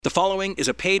The following is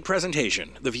a paid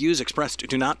presentation. The views expressed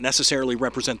do not necessarily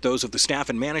represent those of the staff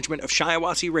and management of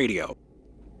Shiawassee Radio.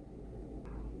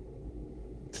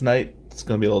 Tonight, it's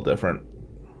going to be a little different.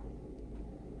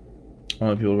 I don't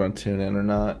know if people are going to tune in or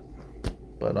not,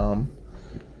 but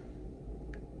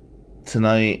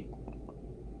tonight,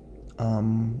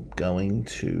 I'm going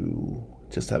to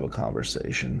just have a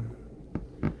conversation.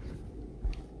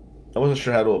 I wasn't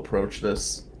sure how to approach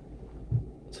this.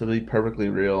 So to be perfectly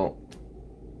real,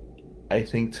 I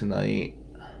think tonight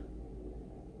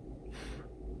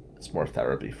it's more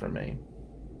therapy for me.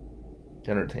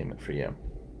 Entertainment for you.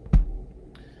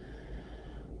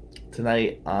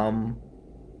 Tonight, I'm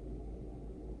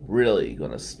really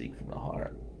going to speak from the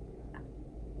heart.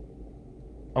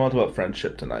 I want to talk about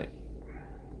friendship tonight.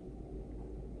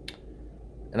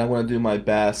 And I want to do my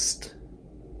best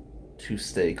to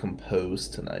stay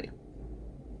composed tonight.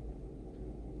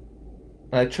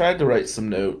 And I tried to write some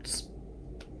notes.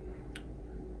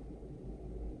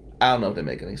 I don't know if they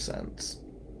make any sense.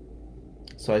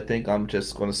 So I think I'm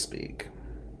just going to speak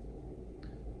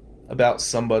about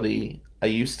somebody I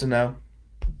used to know,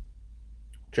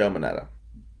 Joe Moneta.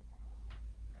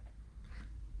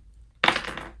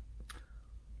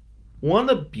 One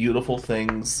of the beautiful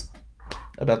things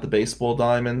about the baseball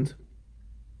diamond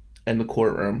and the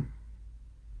courtroom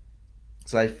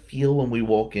is I feel when we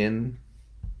walk in,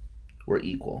 we're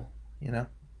equal, you know?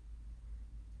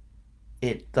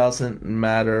 It doesn't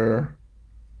matter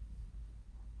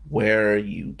where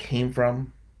you came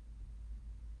from.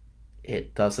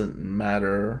 It doesn't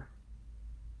matter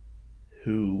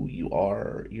who you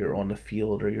are, you're on the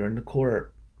field or you're in the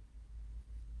court.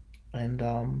 And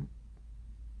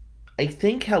I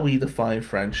think how we define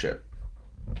friendship.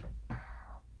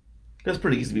 It's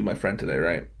pretty easy to be my friend today,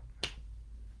 right?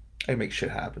 I make shit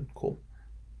happen. Cool.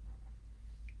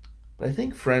 But I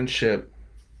think friendship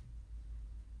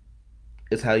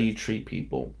is how you treat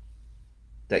people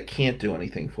that can't do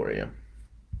anything for you.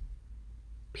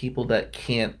 People that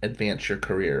can't advance your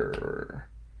career or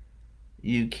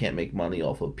you can't make money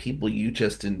off of. People you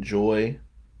just enjoy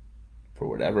for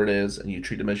whatever it is and you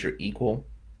treat them as your equal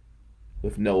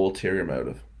with no ulterior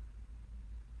motive.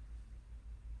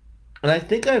 And I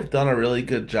think I've done a really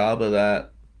good job of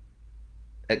that,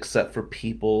 except for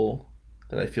people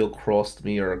that I feel crossed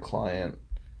me or a client.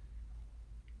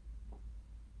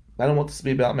 I don't want this to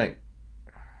be about me.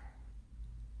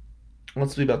 I want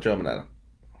this to be about Joe Moneta.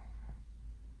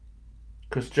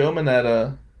 Because Joe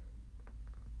Moneta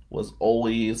was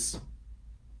always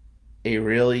a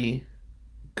really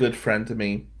good friend to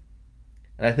me.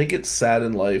 And I think it's sad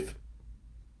in life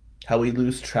how we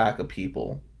lose track of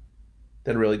people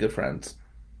that are really good friends.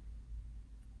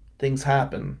 Things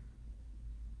happen.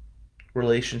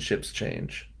 Relationships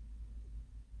change.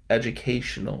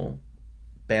 Educational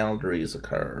boundaries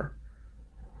occur.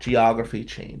 Geography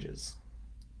changes.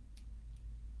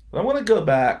 But I want to go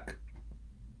back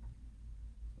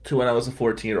to when I was a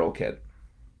 14-year-old kid.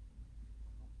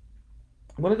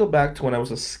 I want to go back to when I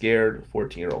was a scared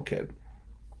 14-year-old kid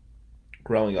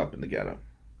growing up in the ghetto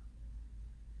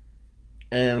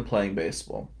and playing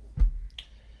baseball.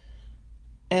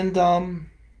 And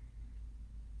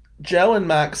Joe and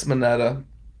Max Moneta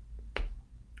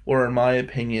were, in my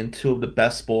opinion, two of the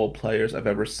best ball players I've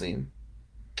ever seen.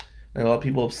 And a lot of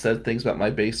people have said things about my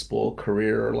baseball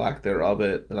career or lack thereof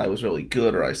it, that I was really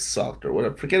good or I sucked or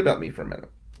whatever. Forget about me for a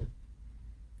minute.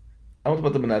 I want to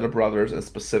talk about the Moneta brothers and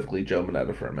specifically Joe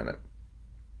Moneta for a minute.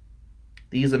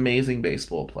 These amazing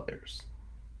baseball players.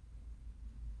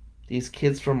 These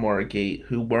kids from Margate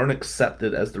who weren't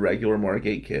accepted as the regular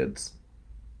Margate kids.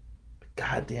 But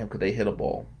goddamn, could they hit a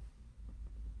ball.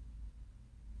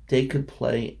 They could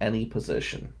play any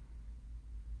position.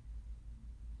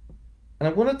 And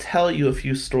I want to tell you a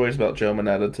few stories about Joe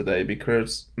Moneta today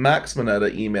because Max Moneta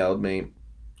emailed me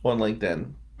on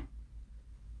LinkedIn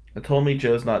and told me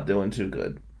Joe's not doing too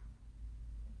good.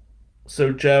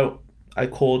 So, Joe, I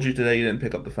called you today. You didn't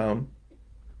pick up the phone.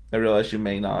 I realize you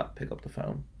may not pick up the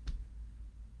phone.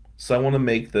 So I want to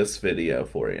make this video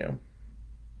for you.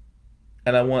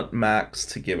 And I want Max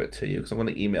to give it to you because I'm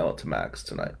going to email it to Max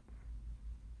tonight.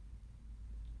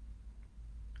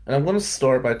 And I'm going to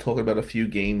start by talking about a few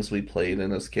games we played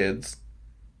in as kids.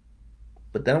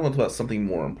 But then I want to talk about something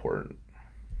more important.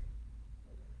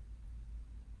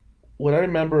 What I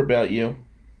remember about you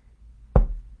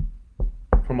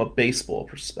from a baseball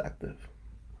perspective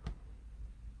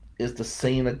is the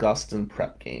St. Augustine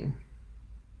prep game.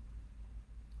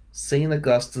 St.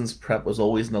 Augustine's prep was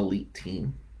always an elite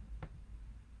team.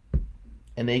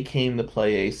 And they came to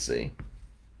play AC.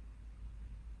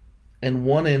 And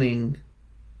one inning,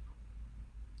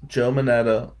 Joe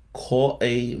Moneta caught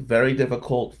a very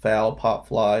difficult foul pop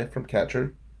fly from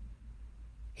catcher.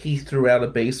 He threw out a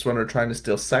base runner trying to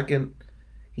steal second.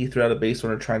 He threw out a base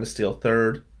runner trying to steal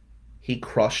third. He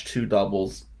crushed two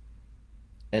doubles.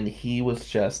 And he was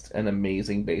just an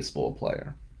amazing baseball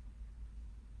player.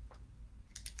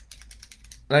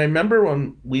 And I remember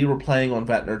when we were playing on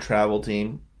Ventnor Travel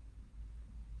Team,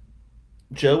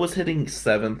 Joe was hitting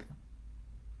 7th,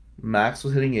 Max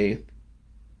was hitting 8th,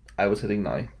 I was hitting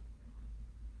 9th.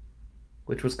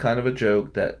 Which was kind of a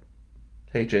joke that,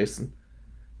 hey Jason,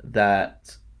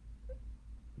 that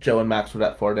Joe and Max were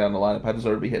that far down the lineup. I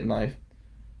deserve to be hitting 9th.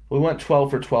 We went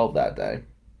 12 for 12 that day,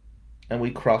 and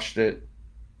we crushed it.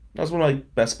 That was one of my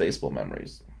best baseball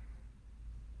memories.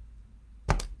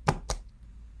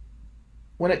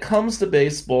 When it comes to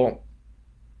baseball,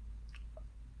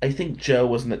 I think Joe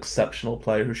was an exceptional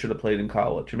player who should have played in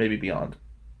college or maybe beyond.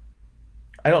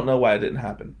 I don't know why it didn't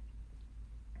happen.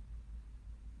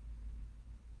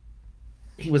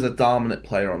 He was a dominant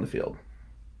player on the field.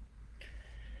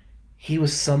 He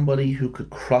was somebody who could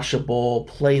crush a ball,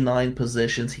 play 9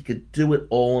 positions. He could do it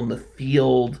all on the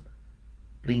field,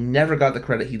 but he never got the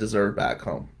credit he deserved back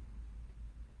home.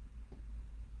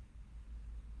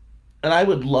 And I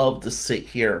would love to sit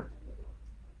here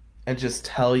and just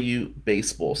tell you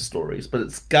baseball stories, but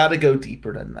it's got to go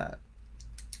deeper than that.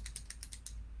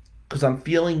 Because I'm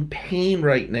feeling pain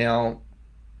right now.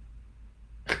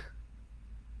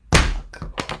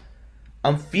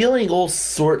 I'm feeling all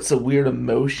sorts of weird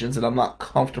emotions that I'm not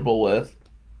comfortable with.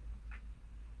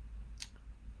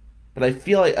 But I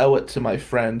feel I owe it to my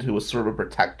friend who was sort of a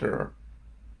protector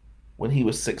when he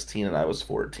was 16 and I was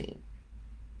 14.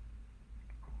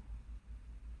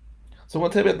 So I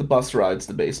want to tell you about the bus rides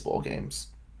to baseball games.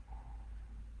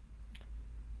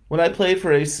 When I played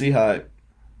for AC High,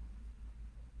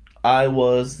 I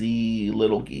was the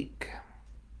little geek.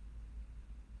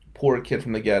 Poor kid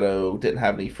from the ghetto, didn't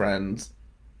have any friends.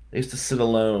 I used to sit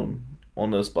alone on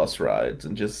those bus rides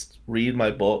and just read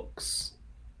my books.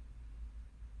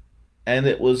 And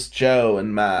it was Joe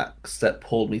and Max that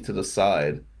pulled me to the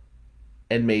side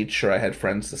and made sure I had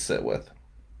friends to sit with.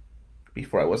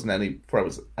 Before I was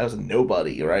a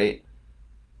nobody, right?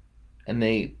 And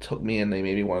they took me and they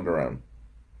made me one of their own.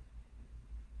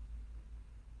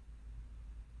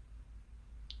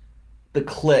 The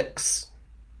cliques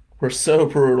were so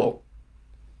brutal.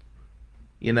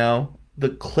 You know,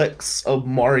 the cliques of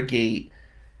Margate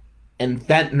and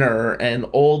Ventnor and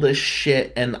all this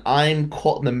shit, and I'm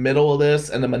caught in the middle of this,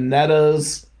 and the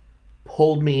Minettas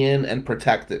pulled me in and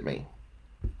protected me.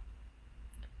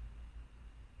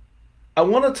 I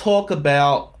want to talk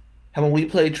about how when we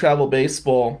played travel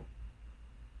baseball,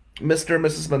 Mr. and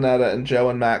Mrs. Minetta and Joe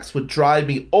and Max would drive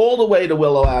me all the way to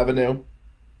Willow Avenue,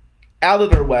 out of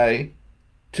their way,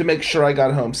 to make sure I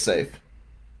got home safe.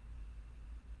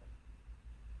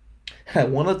 I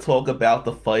want to talk about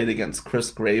the fight against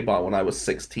Chris Graybon when I was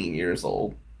 16 years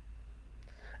old.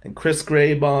 And Chris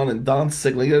Graybon and Don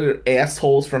Sigley, they're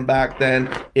assholes from back then.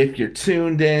 If you're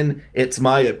tuned in, it's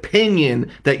my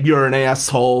opinion that you're an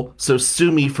asshole, so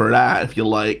sue me for that if you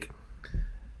like.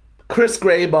 Chris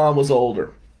Graybon was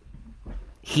older.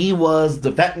 He was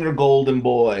the Ventnor Golden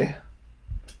Boy.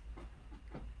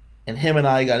 And him and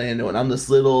I got into it. I'm this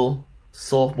little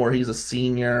sophomore, he's a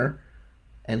senior,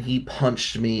 and he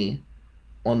punched me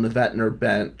on the Ventnor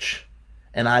bench.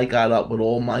 And I got up with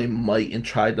all my might and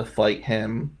tried to fight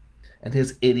him. And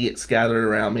his idiots gathered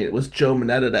around me. It was Joe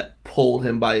Minetta that pulled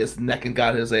him by his neck and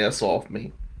got his ass off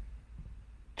me.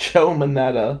 Joe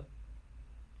Minetta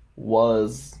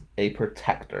was a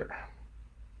protector.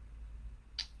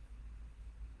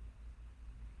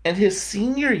 And his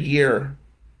senior year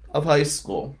of high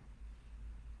school,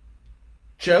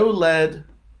 Joe led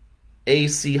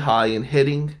AC High in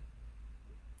hitting.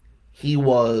 He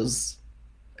was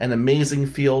an amazing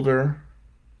fielder.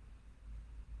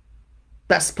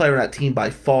 Best player on that team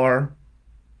by far.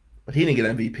 But he didn't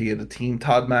get MVP of the team.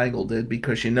 Todd Mangle did,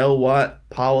 because you know what?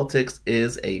 Politics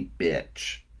is a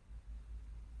bitch.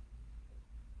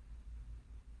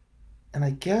 And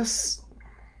I guess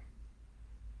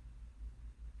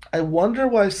I wonder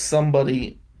why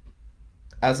somebody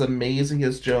as amazing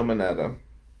as Joe Minetta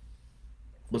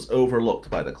was overlooked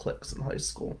by the cliques in high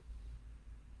school.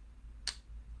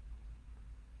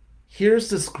 Here's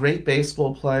this great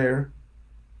baseball player,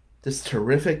 this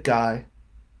terrific guy,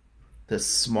 this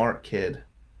smart kid,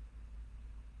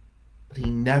 but he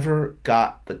never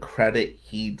got the credit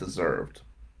he deserved.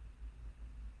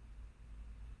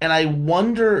 And I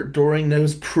wonder during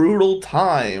those brutal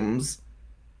times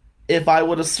if I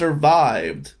would have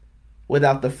survived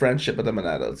without the friendship of the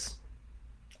Minettas.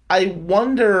 I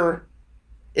wonder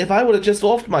if I would have just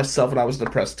offed myself when I was a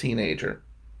depressed teenager.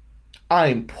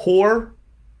 I'm poor.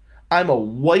 I'm a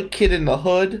white kid in the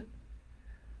hood.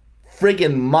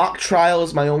 Friggin' mock trial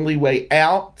is my only way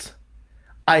out.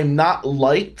 I'm not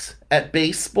liked at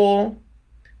baseball.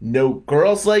 No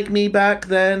girls like me back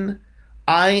then.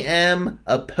 I am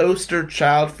a poster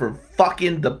child for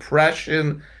fucking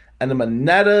depression, and the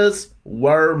Monettas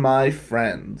were my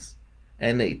friends.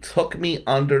 And they took me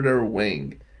under their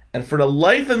wing. And for the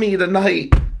life of me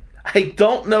tonight, I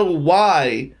don't know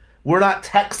why we're not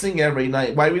texting every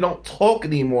night, why we don't talk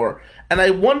anymore. And I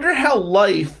wonder how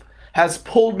life has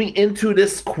pulled me into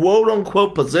this quote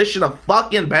unquote position of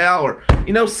fucking power.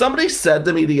 You know, somebody said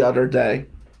to me the other day,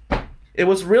 it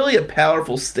was really a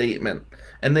powerful statement.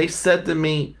 And they said to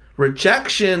me,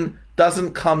 rejection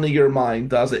doesn't come to your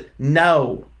mind, does it?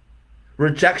 No.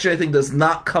 Rejection, I think, does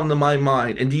not come to my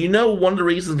mind. And do you know one of the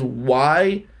reasons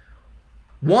why?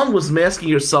 One was masking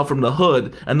yourself from the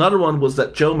hood. Another one was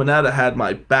that Joe Moneta had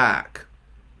my back.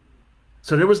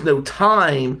 So there was no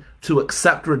time to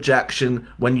accept rejection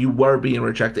when you were being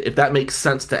rejected, if that makes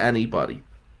sense to anybody.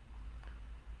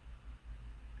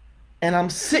 And I'm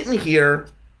sitting here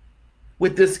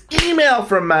with this email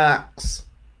from Max,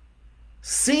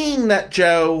 seeing that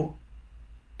Joe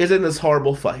is in this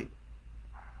horrible fight.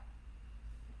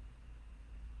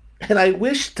 And I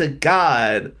wish to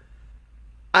God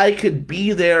I could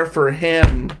be there for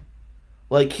him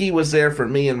like he was there for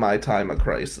me in my time of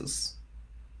crisis.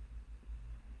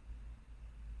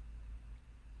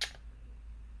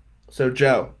 So,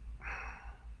 Joe,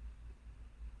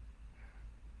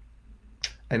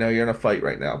 I know you're in a fight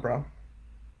right now, bro.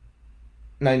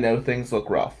 And I know things look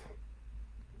rough.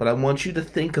 But I want you to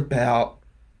think about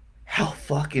how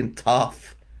fucking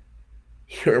tough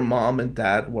your mom and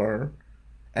dad were,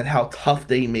 and how tough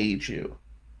they made you,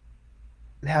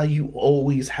 and how you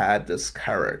always had this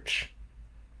courage.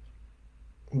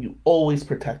 And you always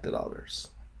protected others.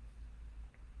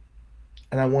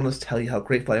 And I want to tell you how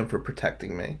grateful I am for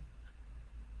protecting me.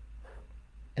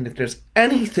 And if there's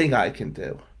anything I can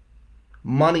do,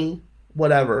 money,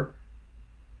 whatever,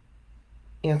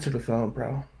 answer the phone,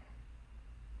 bro.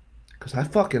 Because I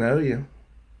fucking owe you.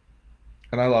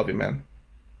 And I love you, man.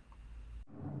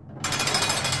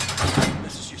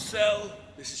 This is your cell.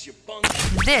 This is your bunk.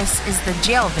 This is the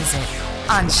Jail Visit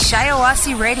on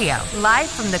Shiawassee Radio, live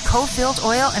from the Cofield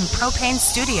Oil and Propane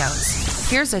Studios.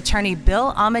 Here's attorney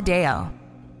Bill Amadeo.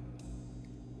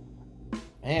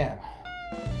 Man,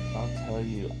 I'll tell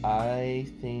you, I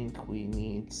think we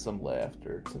need some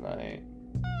laughter tonight.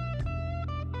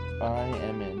 I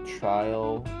am in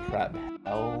trial prep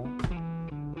hell.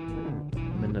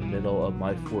 I'm in the middle of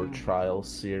my 4 trial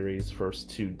series. First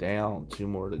 2 down, 2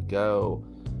 more to go.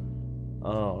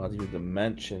 Oh, not even to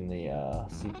mention the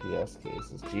CPS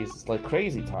cases. Jesus, like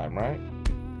crazy time, right?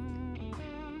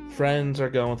 Friends are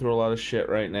going through a lot of shit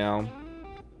right now.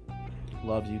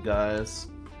 Love you guys.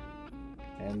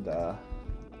 And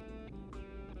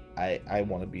I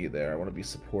want to be there. I want to be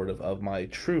supportive of my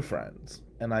true friends.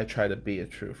 And I try to be a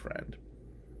true friend.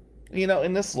 You know,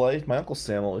 in this life, my Uncle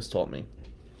Sam always told me,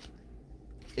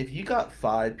 if you got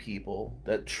 5 people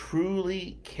that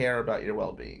truly care about your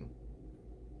well-being,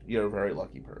 you're a very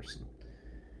lucky person.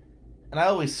 And I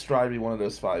always strive to be one of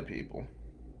those 5 people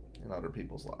in other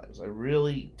people's lives. I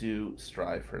really do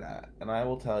strive for that. And I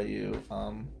will tell you,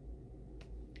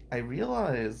 I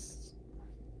realized,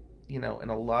 you know, in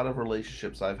a lot of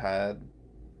relationships I've had,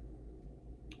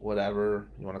 whatever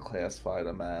you want to classify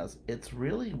them as, it's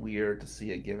really weird to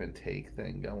see a give and take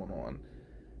thing going on.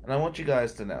 And I want you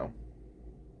guys to know,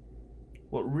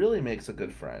 what really makes a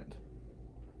good friend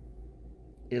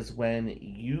is when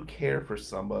you care for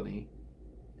somebody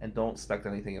and don't expect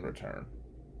anything in return.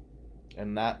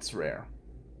 And that's rare.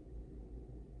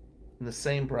 In the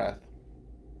same breath,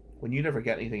 when you never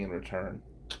get anything in return,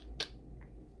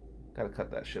 gotta cut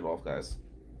that shit off, guys.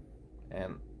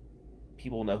 And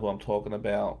people know who I'm talking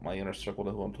about. My inner circle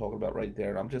know who I'm talking about right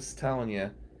there. And I'm just telling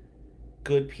you,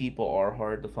 good people are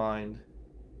hard to find.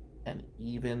 And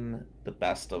even the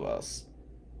best of us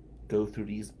go through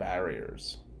these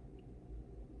barriers.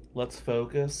 Let's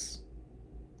focus.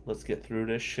 Let's get through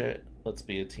this shit. Let's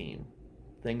be a team.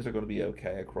 Things are going to be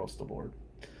okay across the board.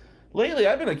 Lately,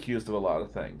 I've been accused of a lot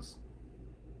of things.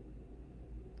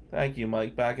 Thank you,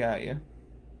 Mike. Back at you.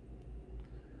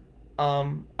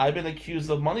 I've been accused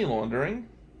of money laundering,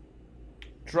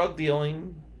 drug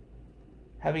dealing,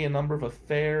 having a number of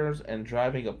affairs, and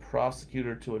driving a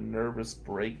prosecutor to a nervous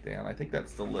breakdown. I think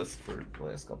that's the list for the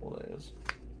last couple of days.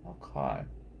 Okay.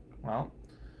 Well,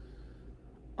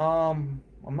 I'm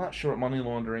not sure what money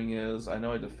laundering is. I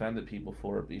know I defended people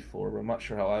for it before, but I'm not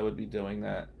sure how I would be doing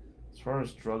that. As far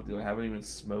as drug dealing, I haven't even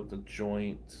smoked a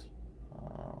joint.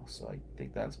 So I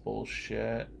think that's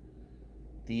bullshit.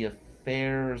 The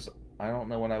affairs, I don't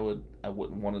know when I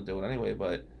wouldn't want to do it anyway,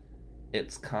 but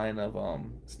it's kind of,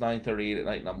 it's 9:38 at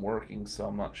night and I'm working, so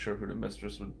I'm not sure who the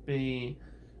mistress would be.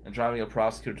 And driving a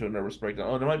prosecutor to a nervous breakdown.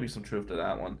 Oh, there might be some truth to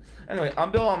that one. Anyway,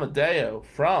 I'm Bill Amadeo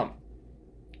from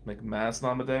McMaster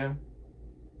Amadeo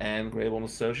and Grable and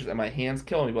Associates, and my hand's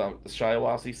killing me, but I'm the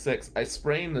Shiawassee 6. I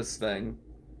sprained this thing,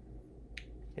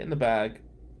 hit in the bag.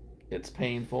 It's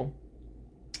painful.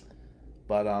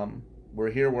 But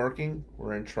we're here working.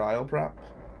 We're in trial prep.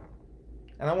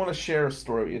 And I want to share a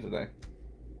story with you today.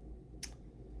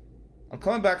 I'm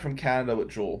coming back from Canada with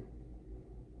Joel.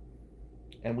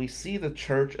 And we see the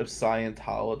Church of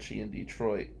Scientology in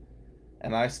Detroit.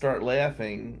 And I start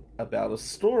laughing about a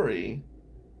story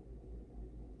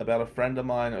about a friend of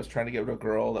mine that was trying to get with a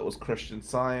girl that was Christian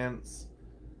Science.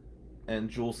 And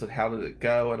Jules said, how did it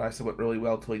go? And I said, it went really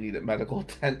well till he needed medical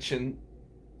attention.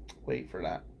 Wait for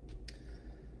that.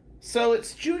 So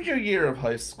it's junior year of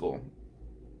high school.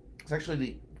 It's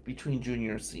actually between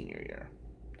junior and senior year.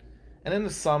 And in the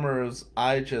summers,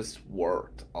 I just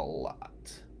worked a lot.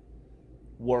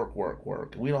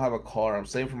 Work. We don't have a car. I'm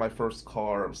saving for my first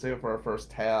car. I'm saving for our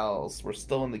first house. We're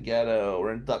still in the ghetto.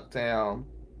 We're in Ducktown.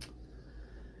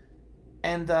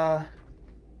 And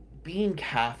being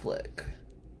Catholic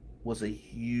was a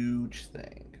huge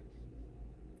thing.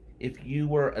 If you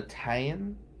were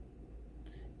Italian,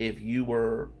 if you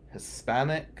were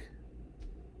Hispanic,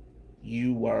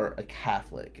 you were a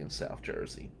Catholic in South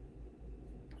Jersey.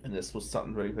 And this was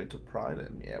something very big took pride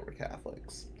in. Yeah, we're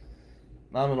Catholics.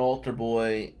 I'm an altar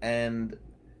boy, and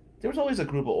there was always a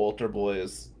group of altar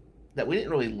boys that we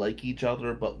didn't really like each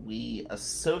other, but we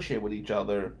associated with each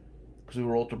other because we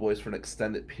were altar boys for an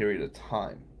extended period of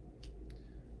time.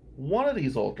 One of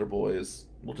these altar boys,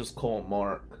 we'll just call him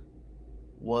Mark,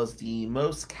 was the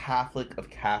most Catholic of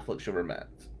Catholics you ever met.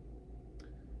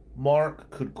 Mark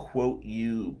could quote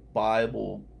you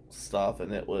Bible stuff,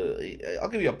 and it was, I'll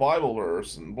give you a Bible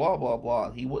verse, and blah, blah,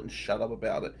 blah. He wouldn't shut up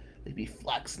about it. He'd be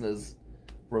flexing his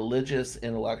religious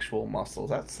intellectual muscles.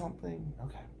 That's something.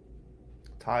 Okay.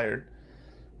 Tired.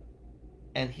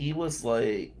 And he was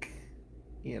like,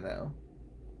 you know.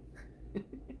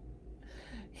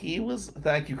 He was,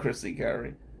 thank you, Chrissy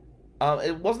Carey.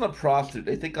 It wasn't a prostitute.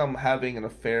 They think I'm having an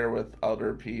affair with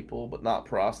other people, but not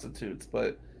prostitutes.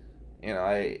 But, you know,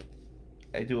 I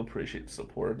do appreciate the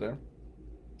support there.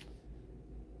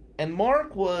 And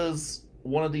Mark was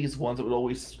one of these ones that would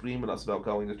always scream at us about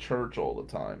going to church all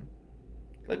the time.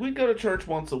 Like, we'd go to church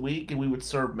once a week, and we would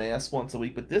serve Mass once a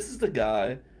week, but this is the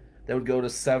guy that would go to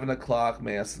 7 o'clock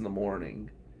Mass in the morning.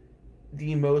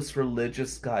 The most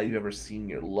religious guy you've ever seen in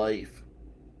your life.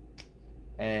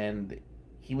 And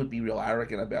he would be real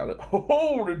arrogant about it.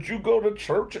 Oh, did you go to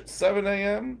church at 7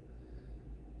 a.m.?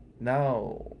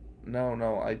 No,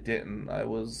 I didn't. I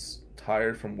was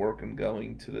tired from work and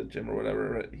going to the gym or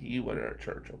whatever. He went to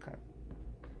church, okay.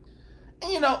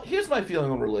 And, you know, here's my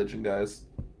feeling on religion, guys.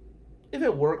 If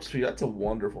it works for you, that's a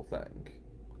wonderful thing.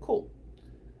 Cool.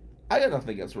 I got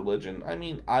nothing against religion. I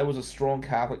mean, I was a strong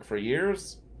Catholic for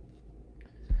years.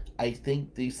 I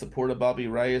think the support of Bobby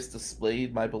Reyes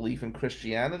displayed my belief in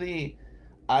Christianity.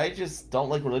 I just don't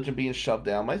like religion being shoved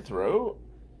down my throat.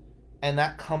 And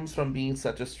that comes from being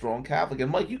such a strong Catholic.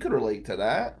 And Mike, you could relate to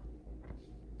that.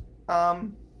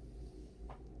 And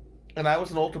I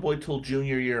was an altar boy till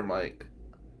junior year, Mike.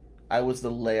 I was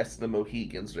the last of the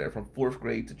Mohicans there, from 4th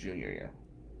grade to junior year.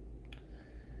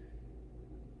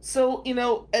 So, you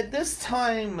know, at this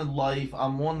time in life,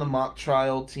 I'm on the mock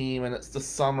trial team, and it's the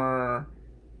summer,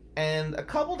 and a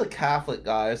couple of the Catholic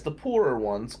guys, the poorer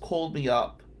ones, called me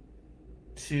up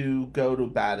to go to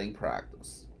batting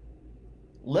practice.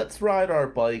 Let's ride our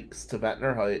bikes to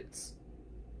Ventnor Heights.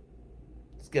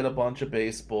 Let's get a bunch of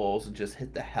baseballs and just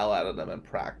hit the hell out of them in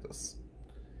practice.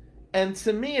 And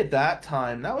to me at that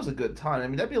time, that was a good time. I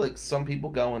mean, that'd be like some people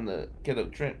going to get a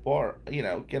drink bar, you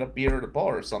know, get a beer at a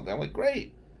bar or something. I'm like,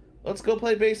 great, let's go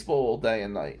play baseball all day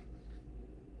and night.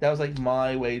 That was like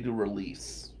my way to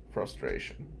release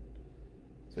frustration.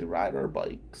 So we ride our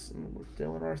bikes and we're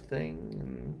doing our thing.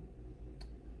 And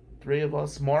 3 of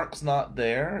us, Mark's not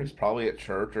there. He's probably at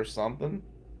church or something.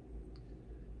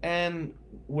 And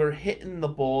we're hitting the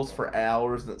balls for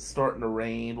hours and it's starting to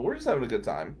rain, but we're just having a good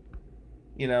time.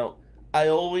 You know, I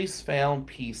always found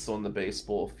peace on the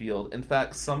baseball field. In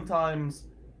fact, sometimes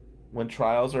when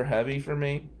trials are heavy for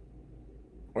me,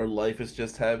 or life is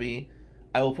just heavy,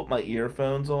 I will put my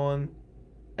earphones on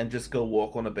and just go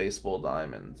walk on a baseball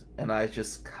diamond. And I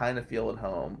just kind of feel at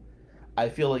home. I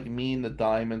feel like me and the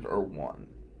diamond are one.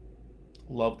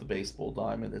 Love the baseball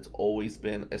diamond. It's always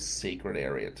been a sacred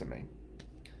area to me.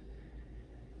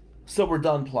 So we're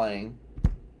done playing.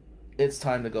 It's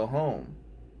time to go home.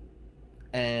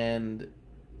 And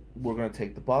we're going to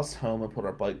take the bus home and put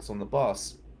our bikes on the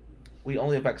bus. We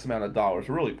only have X amount of dollars.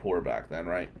 We're really poor back then,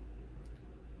 right?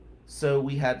 So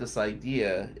we had this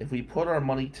idea, if we put our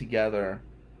money together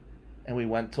and we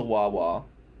went to Wawa,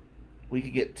 we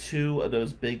could get 2 of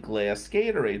those big glass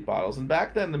Gatorade bottles. And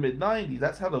back then, in the mid-90s,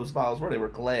 that's how those bottles were. They were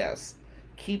glass.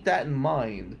 Keep that in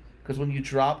mind, because when you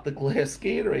drop the glass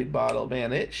Gatorade bottle,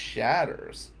 man, it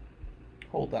shatters.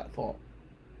 Hold that thought.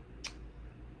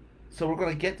 So we're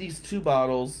going to get these 2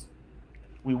 bottles.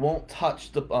 We won't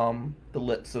touch the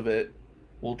lips of it.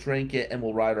 We'll drink it, and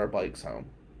we'll ride our bikes home.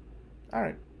 All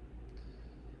right.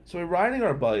 So we're riding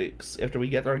our bikes after we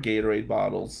get our Gatorade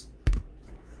bottles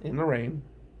in the rain.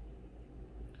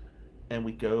 And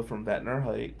we go from Ventnor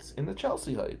Heights into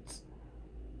Chelsea Heights.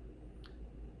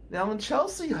 Now in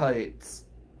Chelsea Heights,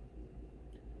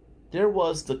 there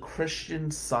was the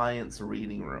Christian Science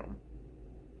reading room.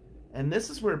 And this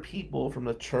is where people from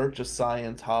the Church of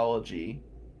Scientology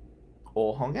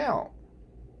all hung out.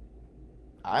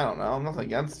 I don't know, I'm nothing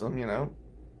against them, you know.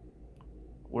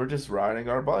 We're just riding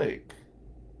our bike.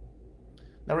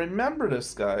 Now remember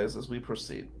this, guys, as we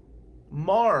proceed.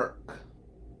 Mark,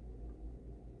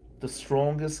 the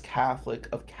strongest Catholic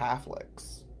of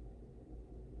Catholics,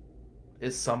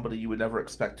 is somebody you would never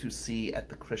expect to see at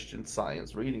the Christian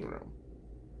Science reading room.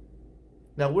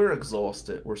 Now, we're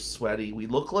exhausted, we're sweaty, we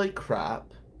look like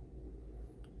crap,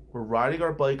 we're riding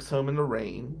our bikes home in the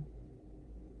rain,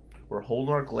 we're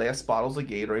holding our glass bottles of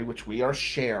Gatorade, which we are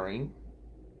sharing,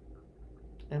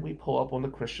 and we pull up on the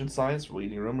Christian Science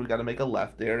reading room. We've got to make a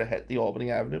left there to hit the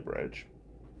Albany Avenue Bridge.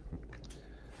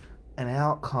 And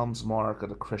out comes Mark at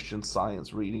the Christian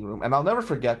Science reading room. And I'll never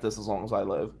forget this as long as I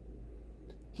live.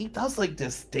 He does like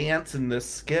this dance and this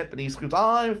skip, and he screams,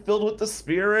 I'm filled with the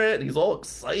Spirit, and he's all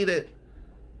excited.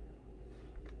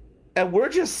 And we're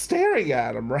just staring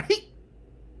at him, right?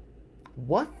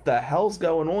 What the hell's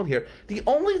going on here? The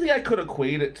only thing I could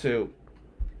equate it to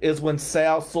is when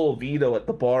Sal saw Vito at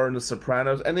the bar in The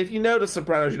Sopranos. And if you know The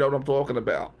Sopranos, you know what I'm talking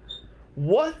about.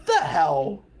 What the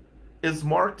hell is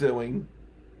Mark doing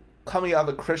coming out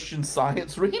of the Christian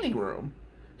Science reading room?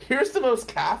 Here's the most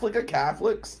Catholic of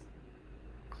Catholics.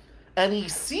 And he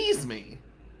sees me.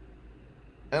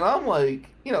 And I'm like,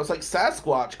 you know, it's like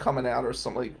Sasquatch coming out or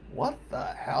something. Like, what the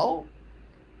hell?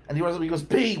 And he runs up and he goes,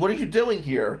 B, what are you doing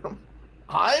here?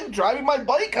 I'm driving my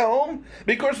bike home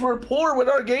because we're poor with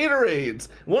our Gatorades.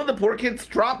 One of the poor kids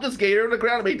dropped his Gator on the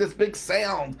ground and made this big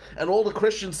sound. And all the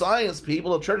Christian Science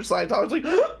people, the Church of Scientology,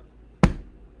 like,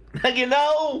 and you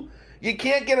know, you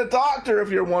can't get a doctor if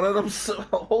you're one of them, so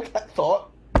hold that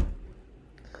thought.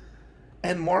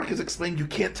 And Mark has explained you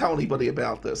can't tell anybody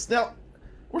about this. Now,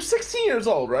 we're 16 years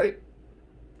old, right?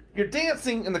 You're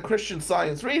dancing in the Christian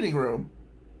Science reading room.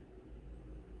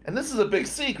 And this is a big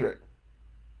secret.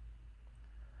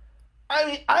 I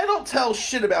mean, I don't tell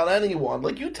shit about anyone.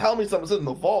 Like, you tell me something's in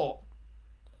the vault.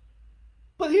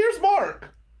 But here's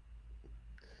Mark.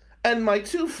 And my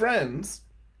 2 friends,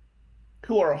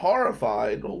 who are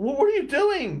horrified, what were you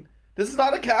doing? This is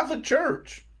not a Catholic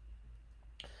church.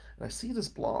 And I see this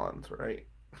blonde, right?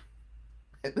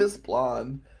 And this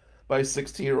blonde, by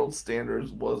 16-year-old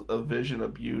standards, was a vision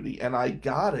of beauty. And I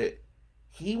got it.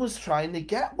 He was trying to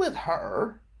get with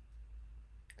her.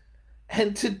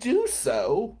 And to do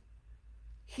so,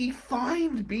 he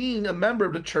fined being a member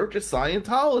of the Church of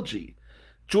Scientology.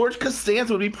 George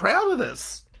Costanza would be proud of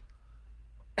this.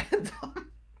 And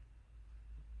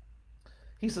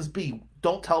he says, B,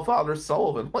 don't tell Father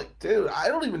Sullivan. I'm like, dude, I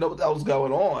don't even know what the hell's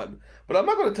going on. But I'm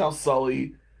not going to tell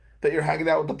Sully that you're hanging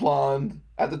out with the blonde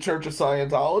at the Church of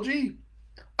Scientology.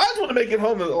 I just want to make it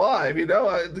home alive, you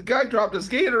know? The guy dropped his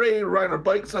Gatorade, riding our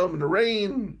bikes home in the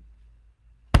rain.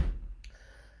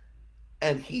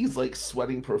 And he's, like,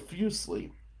 sweating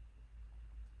profusely.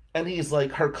 And he's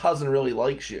like, her cousin really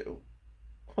likes you.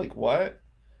 I'm like, what?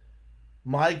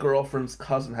 My girlfriend's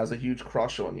cousin has a huge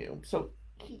crush on you. So,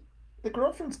 the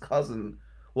girlfriend's cousin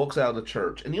walks out of the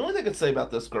church. And the only thing I could say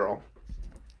about this girl,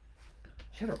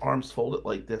 she had her arms folded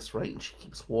like this, right? And she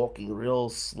keeps walking real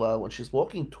slow. And she's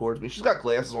walking towards me. She's got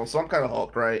glasses on, so I'm kind of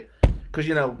hooked, right? Because,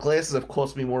 you know, glasses have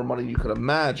cost me more money than you could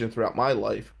imagine throughout my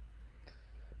life.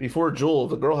 Before Jewel,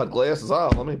 the girl had glasses. Oh,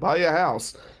 let me buy you a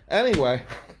house. Anyway.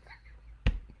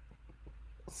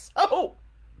 So,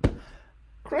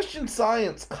 Christian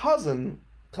Science cousin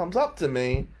comes up to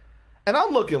me, and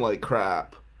I'm looking like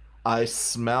crap. I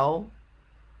smell,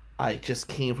 I just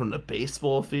came from the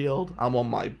baseball field. I'm on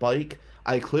my bike.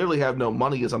 I clearly have no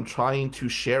money as I'm trying to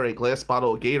share a glass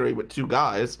bottle of Gatorade with two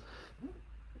guys.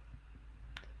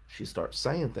 She starts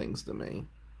saying things to me.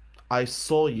 I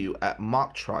saw you at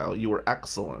mock trial. You were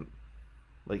excellent.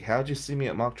 Like, how'd you see me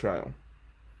at mock trial?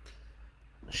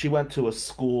 She went to a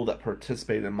school that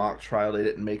participated in mock trial. They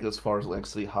didn't make it as far as Atlantic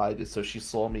City High did, so she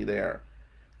saw me there.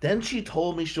 Then she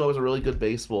told me she was a really good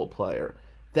baseball player.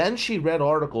 Then she read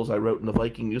articles I wrote in the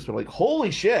Viking newspaper. Like,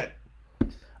 holy shit.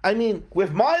 I mean,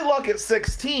 with my luck at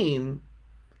 16,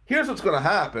 here's what's going to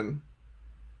happen.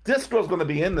 This girl's going to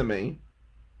be into me.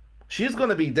 She's going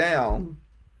to be down.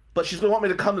 But she's going to want me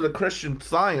to come to the Christian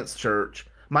Science church.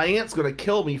 My aunt's going to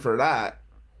kill me for that.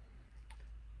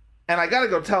 And I got to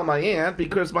go tell my aunt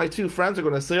because my two friends are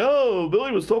going to say, oh,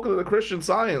 Billy was talking to the Christian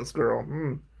Science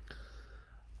girl.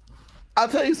 I'll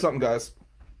tell you something, guys.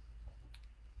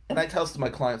 And I tell this to my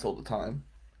clients all the time.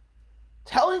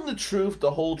 Telling the truth,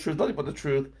 the whole truth, nothing but the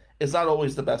truth, is not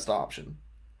always the best option.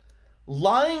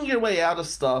 Lying your way out of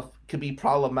stuff can be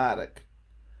problematic.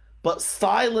 But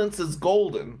silence is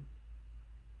golden.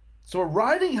 So we're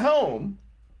riding home,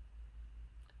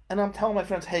 and I'm telling my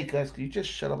friends, hey guys, can you just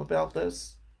shut up about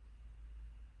this?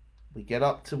 We get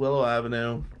up to Willow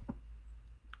Avenue,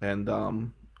 and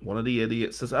one of the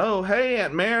idiots says, oh, hey,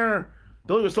 Aunt Mare,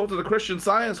 Billy was talking to the Christian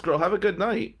Science girl. Have a good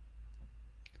night.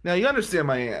 Now, you understand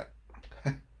my aunt.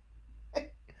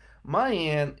 My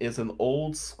aunt is an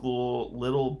old school,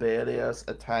 little badass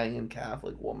Italian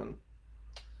Catholic woman.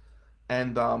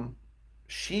 And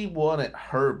she wanted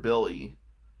her Billy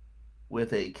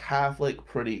with a Catholic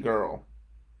pretty girl.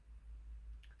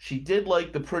 She did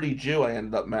like the pretty Jew I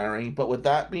ended up marrying, but with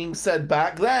that being said,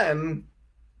 back then,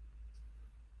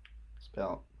 it's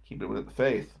about keeping it with the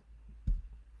faith.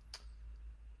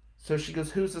 So she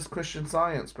goes, who's this Christian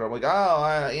Science girl? I'm like,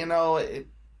 oh,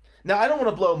 now I don't want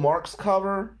to blow Mark's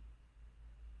cover,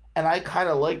 and I kind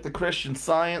of like the Christian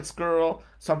Science girl,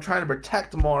 so I'm trying to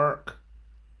protect Mark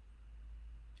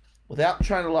without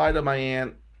trying to lie to my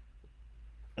aunt.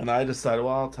 And I decided,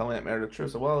 well, I'll tell Aunt Mary the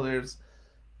truth. So, well,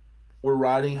 we're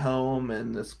riding home,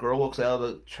 and this girl walks out of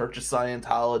the Church of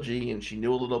Scientology, and she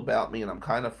knew a little about me, and I'm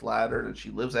kind of flattered, and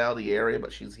she lives out of the area,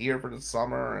 but she's here for the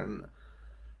summer, and,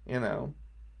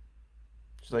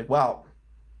 she's like, well,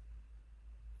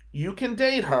 you can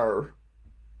date her,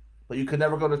 but you can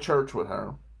never go to church with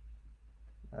her.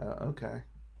 Okay.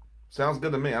 Sounds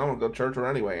good to me. I don't want to go to church with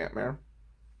her anyway, Aunt Mare.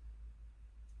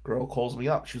 Girl calls me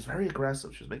up. She was very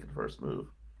aggressive. She was making the first move.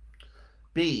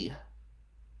 B,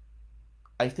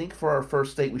 I think for our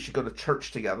first date we should go to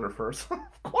church together first.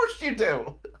 Of course you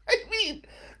do. I mean,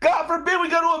 God forbid we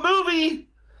go to a movie.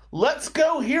 Let's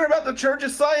go hear about the Church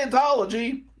of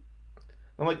Scientology.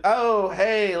 I'm like, oh,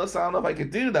 hey, listen, I don't know if I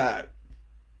could do that.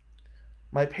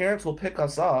 My parents will pick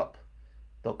us up.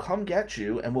 They'll come get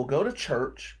you, and we'll go to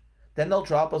church. Then they'll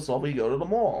drop us off when we go to the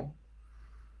mall.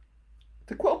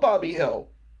 To quote Bobby Hill,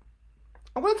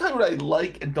 I'm going to tell you what I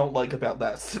like and don't like about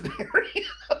that scenario.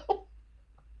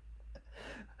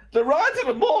 The ride to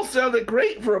the mall sounded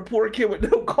great for a poor kid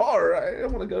with no car. I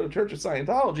don't want to go to Church of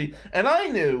Scientology. And I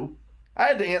knew I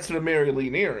had to answer to Mary Lee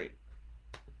Neary.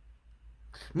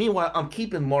 Meanwhile, I'm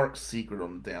keeping Mark's secret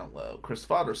on the down low. Chris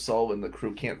Father Sullivan and the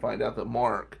crew can't find out that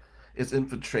Mark is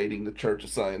infiltrating the Church of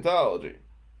Scientology.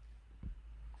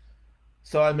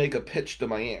 So I make a pitch to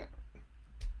my aunt.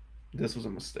 This was a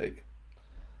mistake.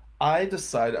 I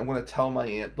decided I'm going to tell my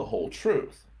aunt the whole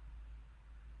truth.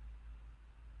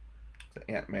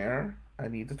 Aunt Mare, I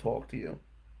need to talk to you.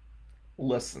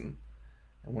 Listen.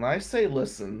 And when I say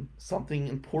listen, something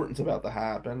important's about to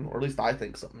happen, or at least I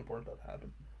think something important about to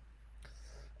happen.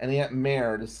 And Aunt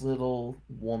Mare, this little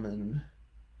woman,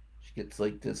 she gets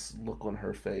like this look on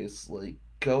her face, like,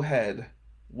 go ahead,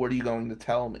 what are you going to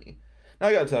tell me? Now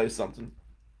I gotta tell you something.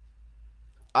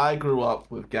 I grew up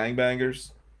with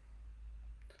gangbangers.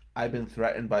 I've been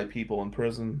threatened by people in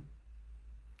prison.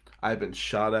 I've been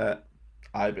shot at.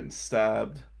 I've been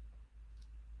stabbed.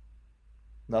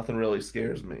 Nothing really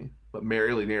scares me. But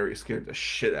Mary Lee Neary scared the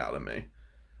shit out of me.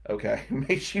 Okay?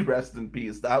 May she rest in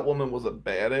peace. That woman was a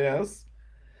badass.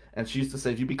 And she used to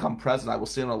say, if you become president, I will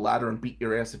sit on a ladder and beat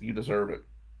your ass if you deserve it.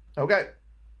 Okay.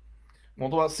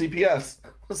 Won't about CPS.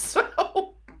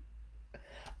 So,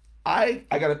 I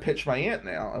got to pitch my aunt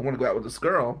now. I want to go out with this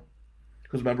girl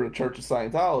who's a member of the Church of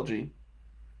Scientology.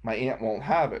 My aunt won't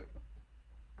have it.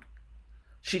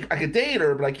 I could date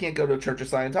her, but I can't go to a Church of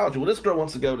Scientology. Well, this girl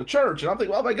wants to go to church. And I'm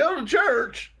thinking, well, if I go to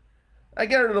church, I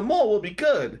get her to the mall, we'll be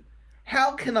good.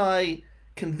 How can I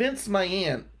convince my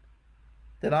aunt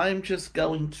that I'm just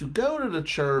going to go to the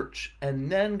church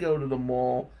and then go to the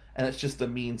mall, and it's just a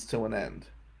means to an end?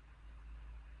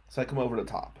 So I come over the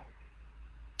top.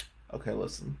 Okay,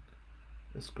 listen.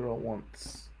 This girl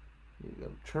wants me to go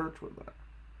to church with her.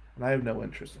 And I have no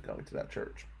interest in going to that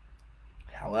church.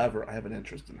 However, I have an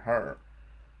interest in her.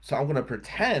 So I'm going to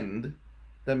pretend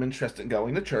that I'm interested in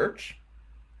going to church.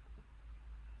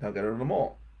 I'll get her to the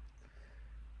mall.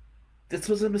 This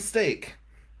was a mistake.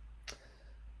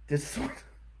 This,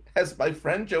 as my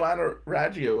friend Joanna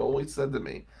Raggio always said to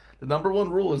me, the number one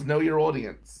rule is know your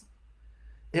audience.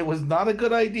 It was not a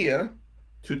good idea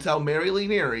to tell Mary Lee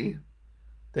Neary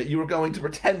that you were going to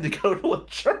pretend to go to a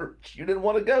church you didn't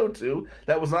want to go to,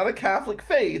 that was not a Catholic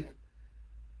faith,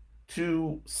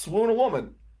 to swoon a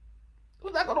woman. It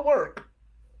was not going to work.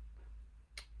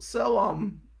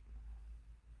 So,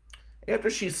 after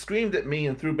she screamed at me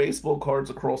and threw baseball cards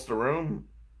across the room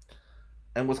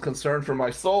and was concerned for my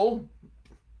soul,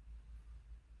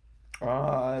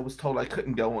 I was told I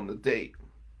couldn't go on the date.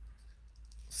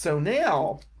 So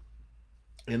now,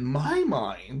 in my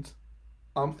mind,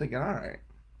 I'm thinking, all right,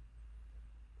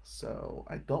 so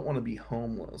I don't want to be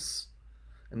homeless.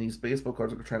 And these baseball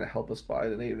cards are trying to help us buy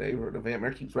the neighborhood. If Aunt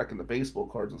Mary keeps wrecking the baseball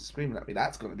cards and screaming at me,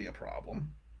 that's going to be a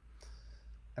problem.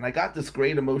 And I got this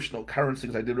great emotional currency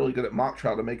because I did really good at mock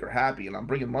trial to make her happy, and I'm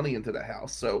bringing money into the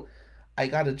house. So I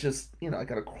got to just, I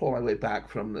got to crawl my way back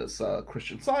from this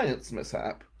Christian Science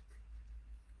mishap.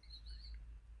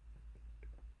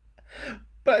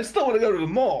 But I still want to go to the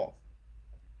mall.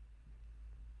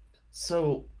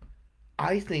 So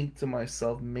I think to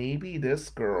myself, maybe this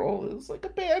girl is like a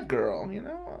bad girl,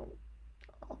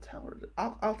 I'll tell her.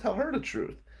 I'll tell her the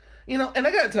truth, And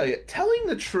I gotta tell you, telling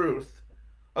the truth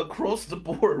across the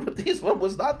board with these one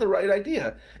was not the right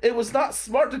idea. It was not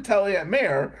smart to tell Aunt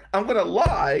Mare I'm gonna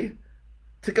lie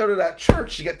to go to that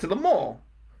church to get to the mall.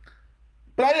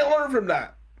 But I didn't learn from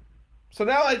that. So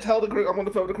now I tell I'm on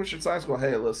the phone to Christian Science School,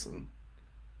 hey, listen,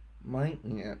 my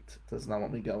aunt does not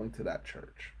want me going to that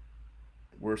church.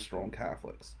 We're strong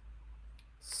Catholics.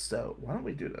 So why don't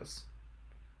we do this?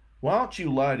 Why don't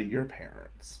you lie to your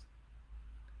parents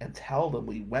and tell them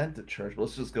we went to church, but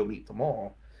let's just go meet them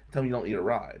all. Tell them you don't need a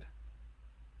ride.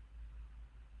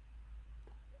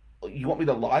 You want me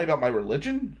to lie about my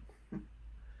religion?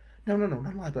 No,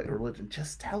 not lie about your religion.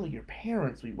 Just tell your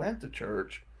parents we went to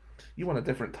church. You want a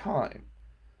different time.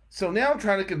 So now I'm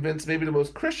trying to convince maybe the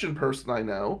most Christian person I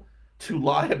know to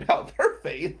lie about their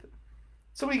faith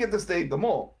so we get to stay at the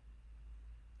mall.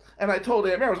 And I told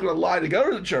Aunt Mary I was going to lie to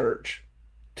go to the church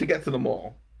to get to the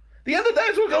mall. The end of the day, I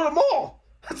was going to go to the mall.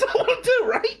 That's all I want to do,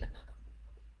 right?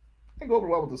 I go over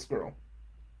well with this girl.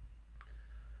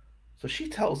 So she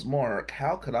tells Mark,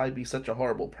 how could I be such a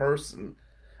horrible person?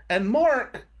 And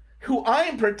Mark, who I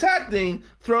am protecting,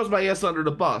 throws my ass under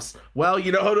the bus. Well,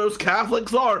 you know how those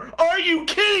Catholics are. Are you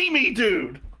kidding me,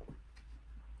 dude?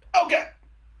 Okay.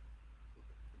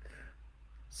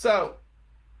 So,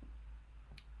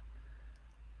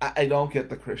 I don't get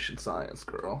the Christian Science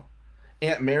girl.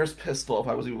 Aunt Mare's pissed off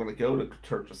I was even going to go to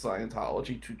Church of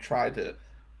Scientology to try to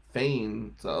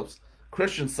feign stuff.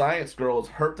 Christian Science girl is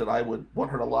hurt that I would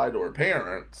want her to lie to her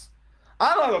parents.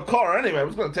 I don't have a car anyway. I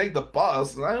was going to take the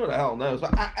bus, and who the hell knows.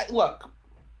 But look,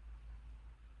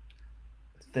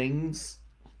 things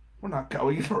were not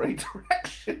going in the right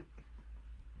direction.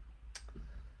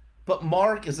 But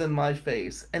Mark is in my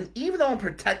face, and even though I'm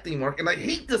protecting Mark, and I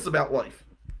hate this about life,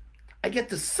 I get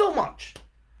this so much.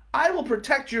 I will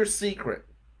protect your secret.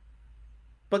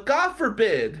 But God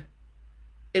forbid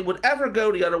it would ever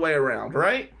go the other way around,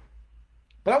 right?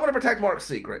 But I want to protect Mark's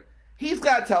secret. He's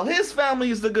got to tell his family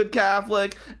he's the good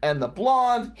Catholic, and the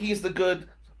blonde, he's the good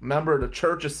member of the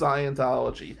Church of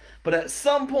Scientology. But at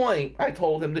some point, I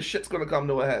told him this shit's going to come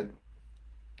to a head.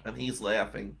 And he's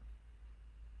laughing.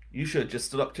 You should have just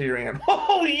stood up to your aunt.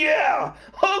 Oh, yeah!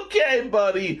 Okay,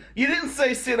 buddy. You didn't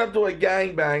say sit up to a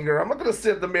gangbanger. I'm not going to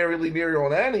sit up to Mary Lee Neary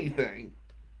on anything.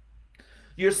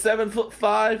 You're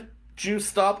 7'5",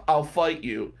 juiced up, I'll fight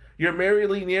you. You're Mary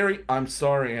Lee Neary, I'm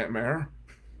sorry, Aunt Mare.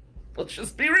 Let's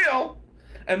just be real.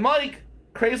 And Mike,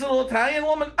 crazy little Italian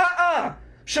woman,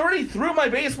 she already threw my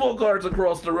baseball cards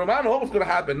across the room. I don't know what was going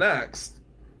to happen next.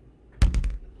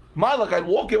 My luck, I'd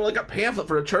walk in with like a pamphlet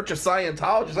for the Church of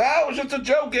Scientology. It was just a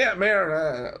joke, Aunt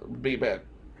Mare. It would be bad.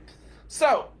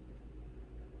 So,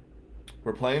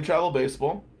 we're playing travel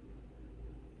baseball.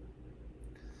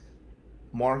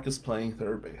 Mark is playing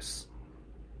third base.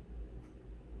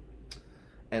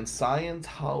 And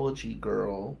Scientology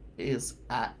girl is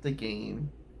at the game,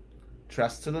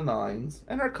 dressed to the nines,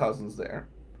 and her cousin's there.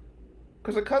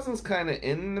 Because her cousin's kind of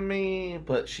into me,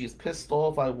 but she's pissed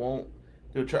off I won't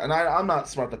do it. And I'm not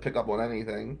smart to pick up on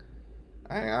anything.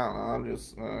 I don't know, I'm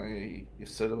just, you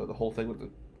said about the whole thing with the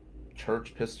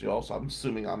church pissed you off, so I'm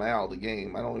assuming I'm out of the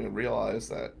game. I don't even realize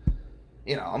that,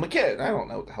 I'm a kid. I don't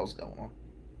know what the hell's going on.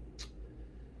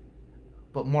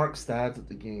 But Mark's dad's at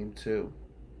the game, too.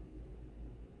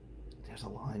 There's a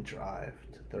line drive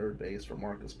to third base where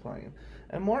Mark is playing.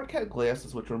 And Mark had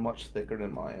glasses which were much thicker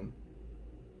than mine.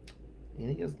 And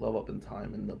he gets glove up in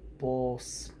time, and the ball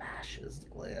smashes the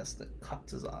glass that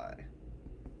cuts his eye.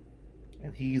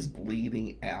 And he's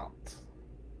bleeding out.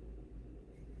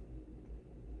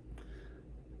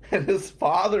 And his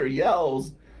father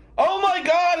yells, "Oh my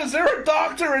God, is there a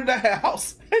doctor in the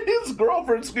house?" And his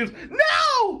girlfriend screams,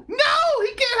 "No! No!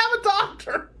 He can't have a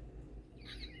doctor!"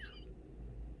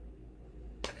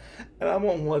 And I'm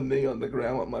on one knee on the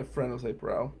ground with my friend. I was like,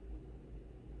 "Bro,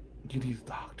 you need a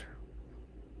doctor.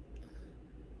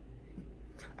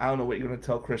 I don't know what you're going to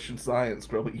tell Christian Science,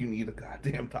 bro, but you need a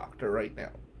goddamn doctor right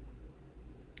now."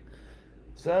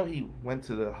 So he went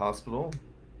to the hospital,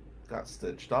 got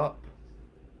stitched up,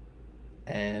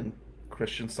 and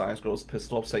Christian Science girl was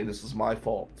pissed off, saying this is my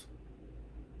fault.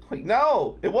 Like,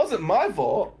 no, it wasn't my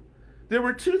fault. There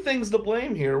were two things to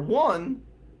blame here. One,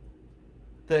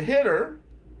 the hitter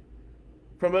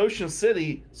from Ocean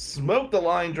City smoked the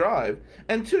line drive.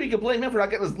 And two, you could blame him for not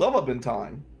getting his glove up in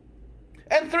time.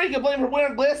 And three, you could blame him for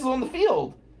wearing glasses on the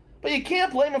field. But you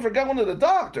can't blame him for going to the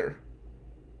doctor.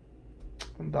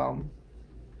 And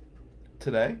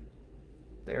today,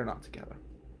 they are not together.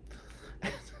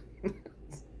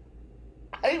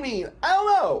 I mean, I don't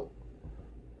know.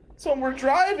 So we're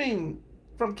driving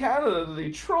from Canada to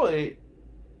Detroit,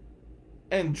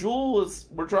 and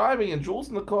we're driving, and Jules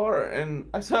in the car, and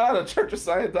I saw the Church of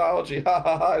Scientology, ha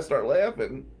ha ha, I start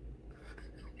laughing.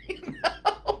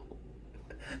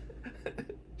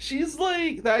 She's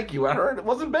like, "Thank you, I heard it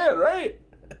wasn't bad, right?"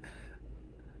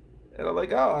 And I'm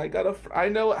like, "Oh, I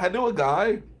knew a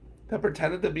guy that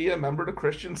pretended to be a member of the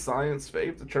Christian Science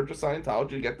faith, the Church of Scientology,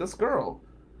 to get this girl."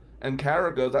 And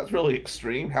Kara goes, "That's really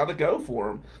extreme. How'd it go for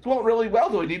him?" "It went really well,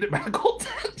 though he needed medical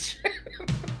attention."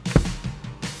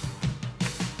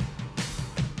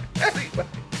 Anyway.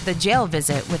 The Jail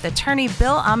Visit with attorney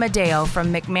Bill Amadeo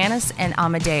from McManus and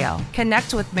Amadeo.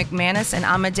 Connect with McManus and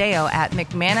Amadeo at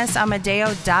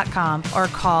McManusAmadeo.com or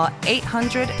call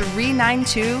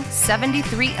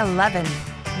 800-392-7311.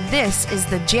 This is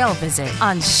The Jail Visit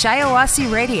on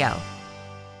Shiawassee Radio.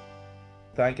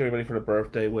 Thank everybody for the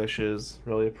birthday wishes.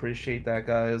 Really appreciate that,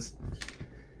 guys.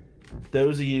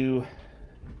 Those of you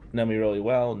know me really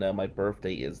well know my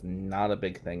birthday is not a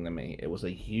big thing to me. It was a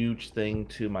huge thing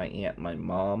to my aunt and my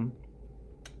mom.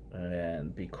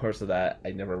 And because of that,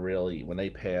 I never really, when they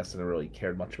passed, I never really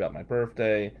cared much about my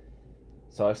birthday.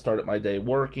 So I started my day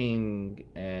working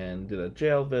and did a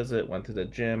jail visit, went to the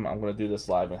gym. I'm going to do this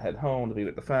live and head home to be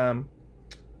with the fam.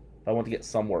 I want to get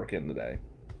some work in today.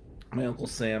 My Uncle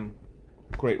Sam,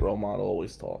 great role model,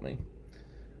 always taught me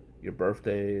your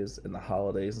birthdays and the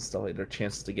holidays and stuff like they're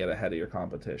chances to get ahead of your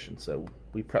competition. So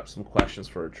we prepped some questions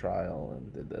for a trial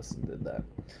and did this and did that.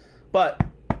 But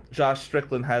Josh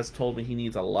Strickland has told me he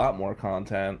needs a lot more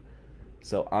content,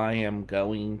 so I am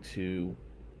going to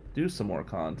do some more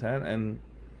content. And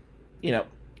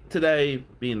today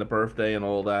being the birthday and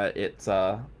all that, it's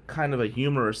kind of a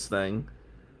humorous thing.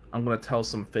 I'm going to tell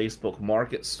some Facebook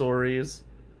market stories.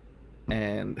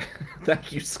 And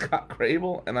thank you, Scott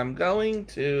Crable. And I'm going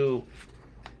to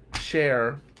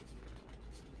share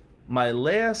my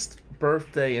last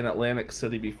birthday in Atlantic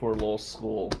City before law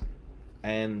school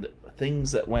and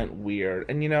things that went weird.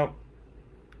 And if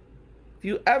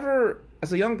you ever,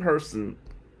 as a young person,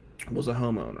 was a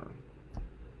homeowner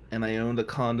and I owned a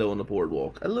condo on the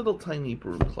boardwalk, a little tiny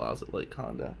broom closet-like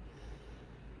condo.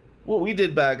 What we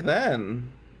did back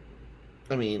then,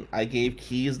 I gave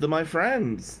keys to my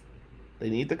friends. They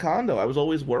need the condo. I was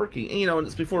always working. And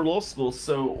it's before law school,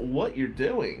 so what you're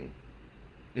doing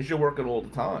is you're working all the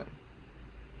time.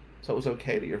 So it was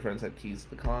okay that your friends had keys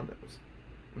to the condos.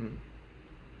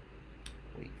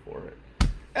 Wait for it.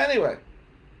 Anyway,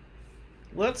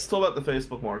 let's talk about the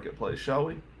Facebook Marketplace, shall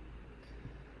we?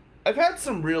 I've had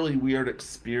some really weird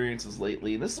experiences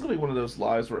lately, and this is going to be one of those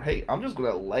lives where, hey, I'm just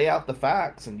going to lay out the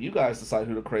facts, and you guys decide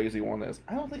who the crazy one is.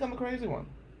 I don't think I'm the crazy one.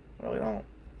 I really don't.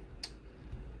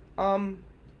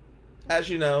 As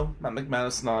you know, Matt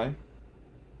McManus and I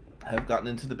have gotten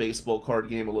into the baseball card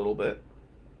game a little bit.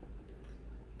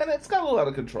 And it's got a little out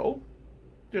of control.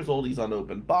 There's all these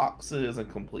unopened boxes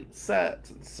and complete sets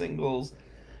and singles.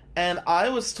 And I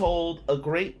was told a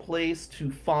great place to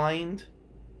find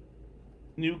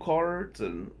new cards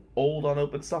and old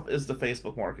unopened stuff is the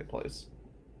Facebook Marketplace.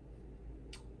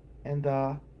 And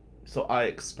so I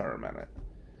experimented.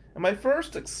 And my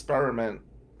first experiment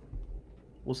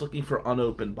was looking for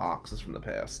unopened boxes from the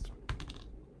past.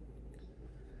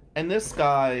 And this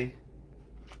guy,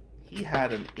 he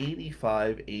had an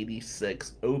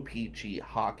 85-86 OPG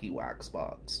hockey wax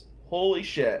box. Holy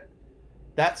shit.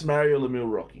 That's Mario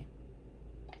Lemieux rookie.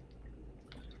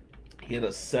 He had a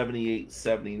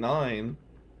 78-79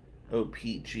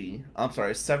 OPG. I'm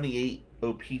sorry, 78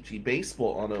 OPG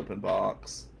baseball on open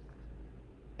box.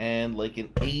 And like an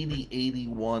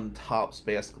 80-81 Topps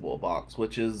basketball box,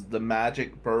 which is the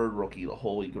Magic Bird rookie, the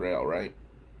Holy Grail, right?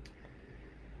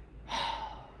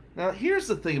 Now, here's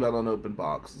the thing about unopened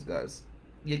boxes, guys.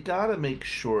 You gotta make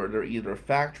sure they're either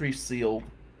factory sealed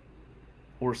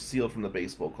or sealed from the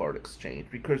baseball card exchange,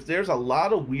 because there's a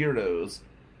lot of weirdos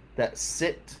that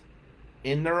sit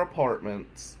in their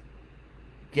apartments,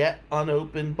 get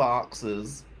unopened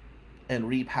boxes, and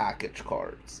repackage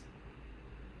cards.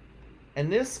 And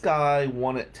this guy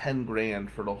wanted 10 grand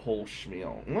for the whole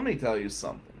schmeal. Let me tell you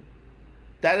something.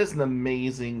 That is an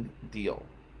amazing deal.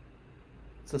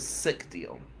 It's a sick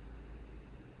deal.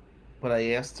 But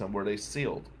I asked him, were they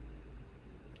sealed?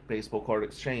 Baseball card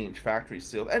exchange, factory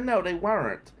sealed. And no, they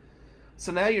weren't.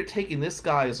 So now you're taking this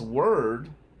guy's word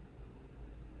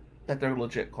that they're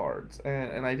legit cards.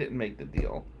 And I didn't make the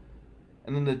deal.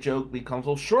 And then the joke becomes,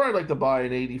 well, sure, I'd like to buy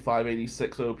an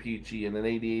 85-86 OPG and an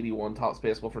 80-81 Topps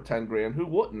baseball for 10 grand. Who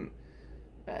wouldn't?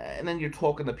 And then you're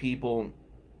talking to people.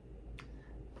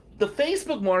 The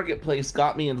Facebook marketplace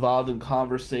got me involved in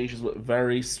conversations with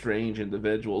very strange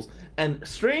individuals. And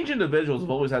strange individuals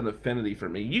have always had an affinity for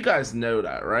me. You guys know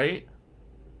that, right?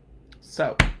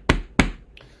 So.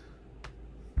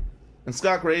 And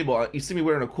Scott Grable, you see me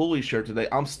wearing a Cooley shirt today.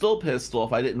 I'm still pissed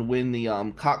off I didn't win the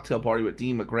cocktail party with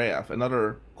Dean McGrath.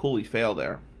 Another Cooley fail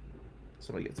there.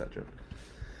 Somebody gets that joke.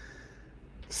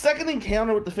 Second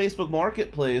encounter with the Facebook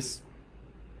marketplace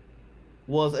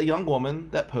was a young woman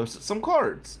that posted some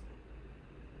cards.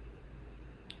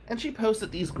 And she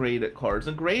posted these graded cards.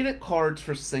 And graded cards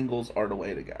for singles are the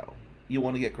way to go. You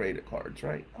want to get graded cards,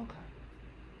 right? Okay.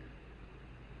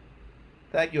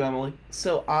 Thank you, Emily.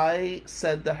 So I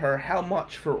said to her, how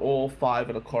much for all 5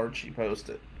 of the cards she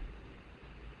posted?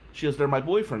 She goes, they're my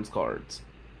boyfriend's cards.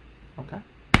 Okay.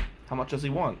 How much does he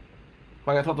want?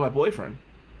 Well, I gotta talk to my boyfriend.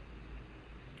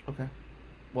 Okay.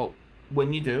 Well,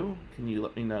 when you do, can you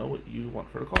let me know what you want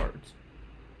for the cards?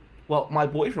 Well, my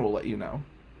boyfriend will let you know.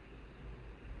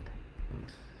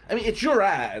 I mean, it's your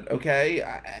ad, okay?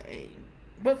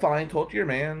 But fine, talk to your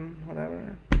man,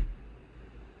 whatever.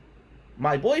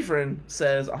 My boyfriend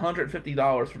says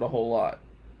 $150 for the whole lot.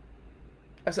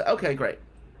 I said, okay, great.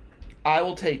 I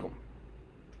will take them.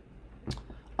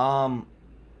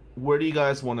 Where do you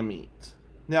guys want to meet?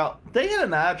 Now, they had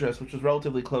an address which was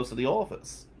relatively close to the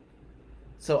office.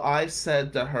 So I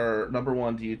said to her, number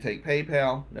one, do you take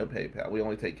PayPal? No PayPal. We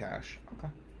only take cash. Okay.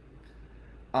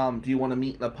 Do you want to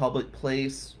meet in a public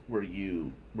place near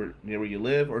where you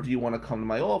live, or do you want to come to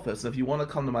my office? If you want to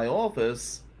come to my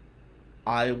office,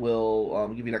 I will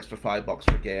give you an extra $5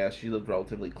 for gas. You live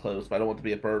relatively close, but I don't want to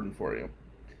be a burden for you.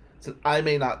 So I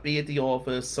may not be at the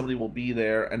office. Somebody will be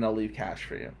there, and they'll leave cash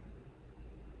for you.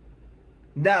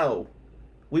 No,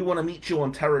 we want to meet you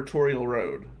on Territorial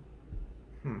Road.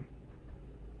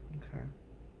 Okay.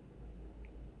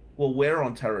 Well, where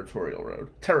on Territorial Road?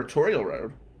 Territorial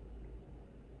Road?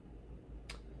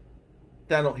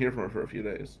 Then I don't hear from her for a few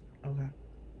days. Okay.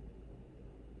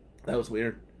 That was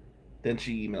weird. Then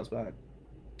she emails back.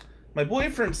 My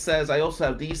boyfriend says I also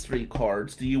have these 3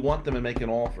 cards. Do you want them and make an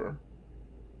offer?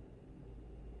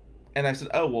 And I said,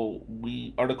 oh, well,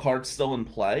 are the cards still in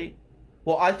play?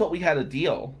 Well, I thought we had a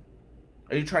deal.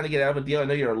 Are you trying to get out of a deal? I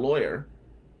know you're a lawyer.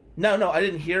 No, I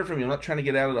didn't hear from you. I'm not trying to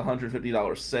get out of the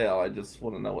 $150 sale. I just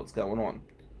want to know what's going on.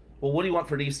 Well, what do you want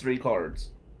for these 3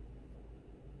 cards?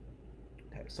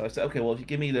 Okay, so I said, okay, well, if you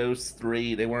give me those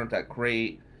 3, they weren't that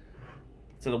great.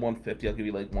 Instead of $150, I'll give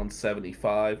you like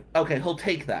 $175. Okay, he'll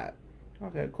take that.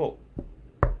 Okay, cool.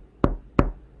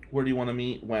 Where do you want to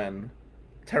meet? When?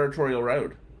 Territorial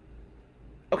Road.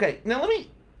 Okay, now let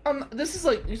me... this is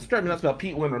like... You used to drive me nuts about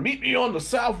Pete Winter. Meet me on the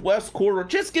southwest corridor.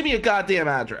 Just give me a goddamn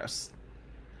address.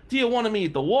 Do you want to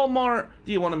meet the Walmart?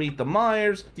 Do you want to meet the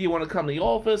Myers? Do you want to come to the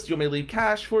office? Do you want me to leave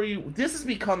cash for you? This is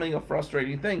becoming a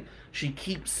frustrating thing. She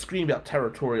keeps screaming about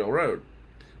Territorial Road.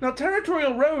 Now,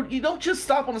 Territorial Road, you don't just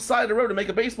stop on the side of the road to make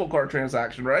a baseball card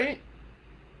transaction, right?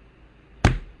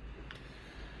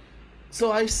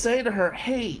 So I say to her,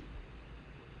 hey,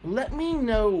 let me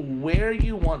know where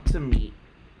you want to meet.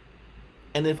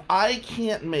 And if I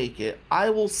can't make it, I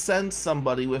will send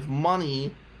somebody with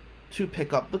money to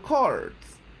pick up the cards.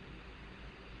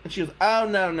 And she goes, oh,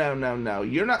 no.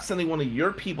 You're not sending one of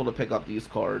your people to pick up these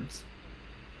cards.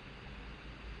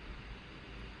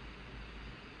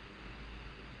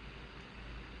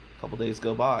 A couple days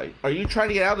go by. Are you trying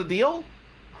to get out of the deal?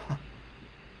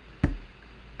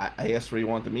 I asked where you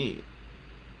want to meet.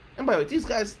 And by the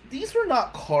way, these were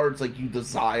not cards like you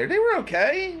desired. They were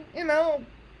okay, you know.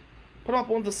 Put up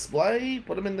on display,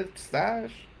 put them in the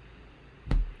stash.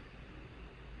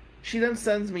 She then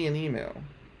sends me an email.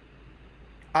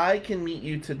 I can meet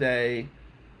you today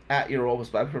at your office,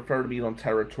 but I prefer to meet on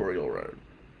Territorial Road.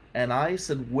 And I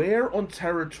said, where on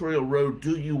Territorial Road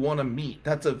do you want to meet?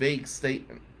 That's a vague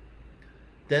statement.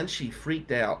 Then she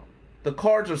freaked out. The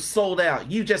cards are sold out.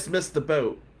 You just missed the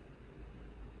boat.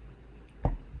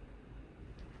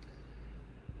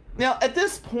 Now, at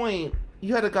this point,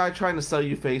 you had a guy trying to sell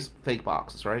you fake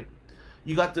boxes, right?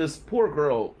 You got this poor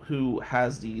girl who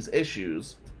has these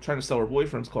issues trying to sell her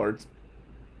boyfriend's cards.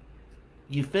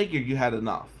 You figured you had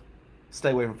enough.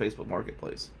 Stay away from Facebook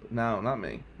Marketplace. But no, not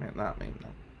me. Man, not me, no.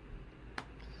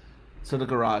 So the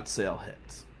garage sale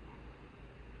hits.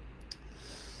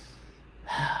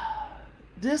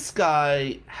 This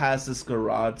guy has this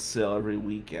garage sale every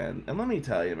weekend. And let me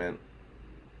tell you, man.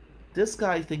 This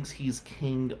guy thinks he's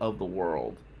king of the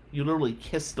world. You literally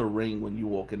kiss the ring when you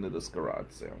walk into this garage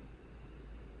sale.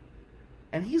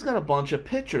 And he's got a bunch of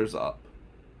pictures up.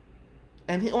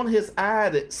 And on his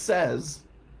ad it says...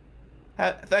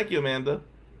 Thank you, Amanda.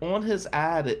 On his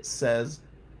ad it says...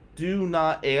 Do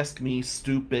not ask me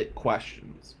stupid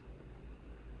questions.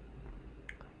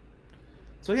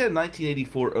 So he had a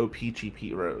 1984 OPG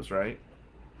Pete Rose, right?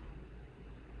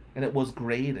 And it was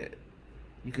graded.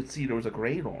 You could see there was a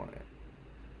grade on it.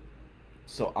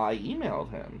 So I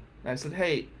emailed him. And I said,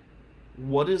 hey,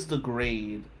 what is the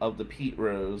grade of the Pete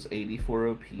Rose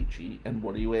 84 OPG, and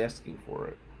what are you asking for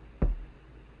it?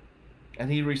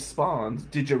 And he responds,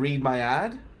 did you read my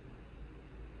ad?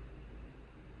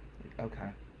 Okay.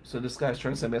 So this guy's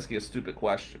trying to say I'm asking a stupid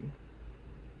question.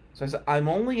 So I said, I'm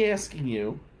only asking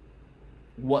you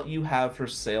what you have for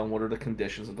sale and what are the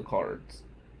conditions of the cards.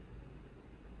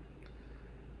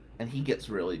 And he gets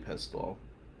really pissed off.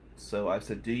 So I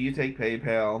said, do you take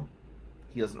PayPal?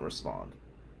 He doesn't respond.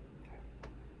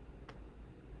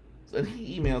 So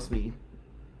he emails me,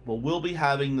 well, we'll be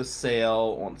having the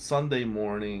sale on Sunday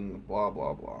morning, blah,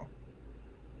 blah, blah.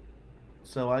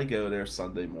 So I go there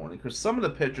Sunday morning, because some of the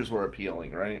pictures were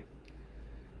appealing, right?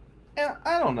 And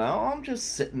I don't know, I'm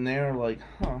just sitting there like,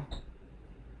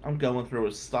 I'm going through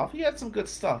his stuff. He had some good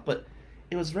stuff, but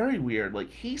it was very weird.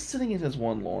 Like, he's sitting in his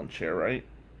one lawn chair, right?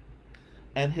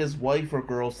 And his wife or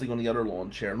girl sitting on the other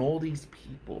lawn chair, and all these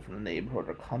people from the neighborhood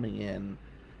are coming in.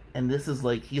 And this is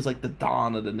like, he's like the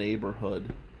Don of the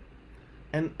neighborhood.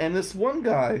 And this one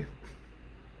guy,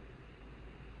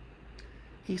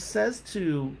 he says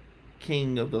to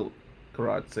King of the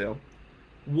garage sale,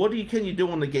 what can you do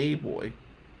on the gay boy?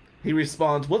 He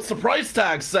responds, what's the price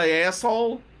tag say,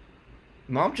 asshole?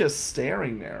 And I'm just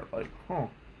staring there like, huh.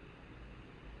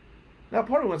 Now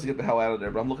part of me wants to get the hell out of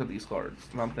there, but I'm looking at these cards,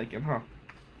 and I'm thinking,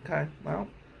 okay, well,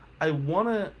 I want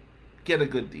to get a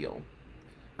good deal.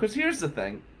 Because here's the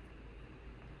thing.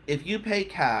 If you pay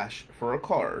cash for a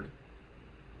card,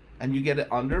 and you get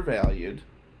it undervalued,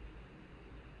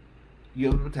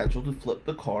 you have the potential to flip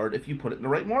the card if you put it in the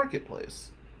right marketplace.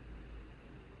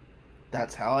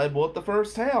 That's how I bought the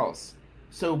first house.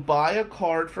 So buy a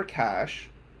card for cash,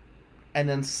 and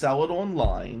then sell it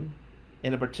online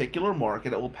in a particular market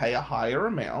that will pay a higher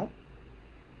amount,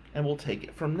 and we'll take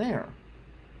it from there.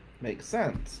 Makes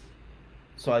sense.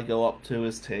 So I go up to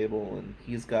his table, and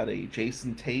he's got a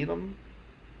Jason Tatum,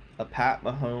 a Pat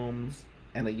Mahomes,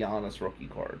 and a Giannis rookie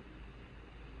card.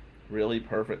 Really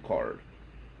perfect card.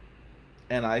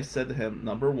 And I said to him,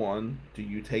 number one, do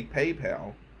you take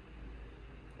PayPal?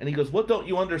 And he goes, what don't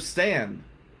you understand?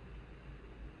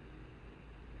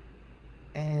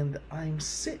 And I'm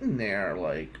sitting there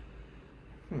like,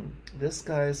 this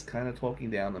guy's kind of talking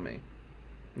down to me.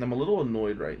 And I'm a little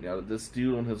annoyed right now that this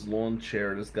dude on his lawn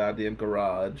chair in his goddamn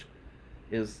garage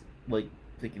is like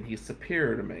thinking he's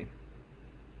superior to me.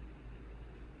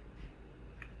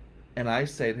 And I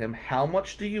say to him, how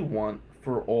much do you want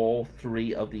for all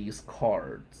three of these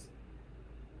cards?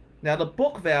 Now, the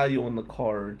book value on the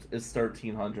cards is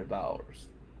 $1,300.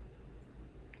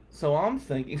 So I'm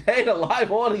thinking, hey, the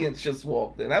live audience just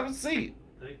walked in. Have a seat.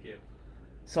 Thank you.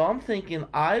 So I'm thinking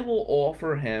I will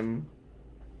offer him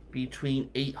between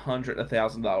 $800 and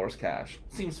 $1,000 cash.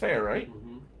 Seems fair, right?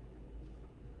 Mm-hmm.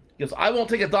 He goes, I won't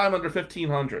take a dime under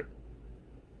 $1,500.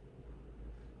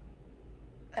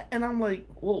 And I'm like,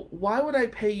 well, why would I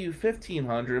pay you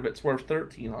 $1,500 if it's worth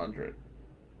 $1,300?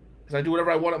 Because I do whatever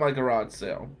I want at my garage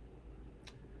sale.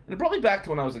 And it brought me back to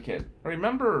when I was a kid. I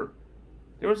remember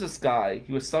there was this guy.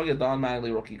 He was selling a Don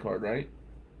Mattingly rookie card, right?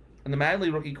 And the Madden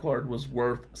League rookie card was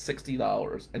worth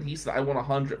 $60. And he said, I want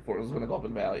 $100 for it. It was going to go up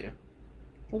in value.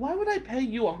 Well, why would I pay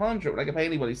you $100 when I can pay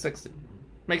anybody $60?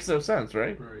 Makes no sense,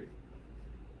 right? Right.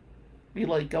 Be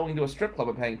like going to a strip club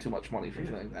and paying too much money for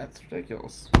something. That's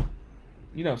ridiculous.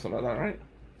 You know something about that, right?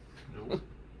 Nope.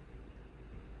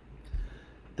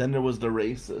 Then there was the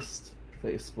racist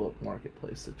Facebook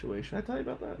marketplace situation. I tell you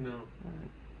about that? No. All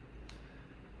right.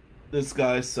 This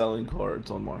guy's selling cards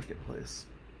on marketplace.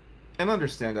 And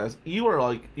understand, guys, you're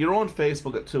on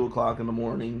Facebook at 2 o'clock in the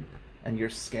morning and you're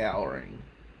scouring,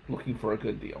 looking for a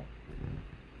good deal.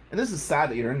 And this is sad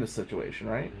that you're in this situation,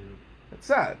 right? It's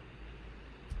sad.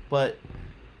 But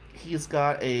he's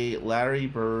got a Larry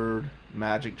Bird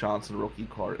Magic Johnson rookie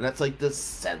card. And that's like the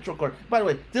central card. By the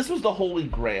way, this was the holy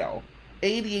grail.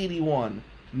 80-81.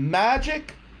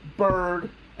 Magic, Bird,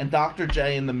 and Dr.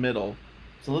 J in the middle.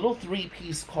 It's a little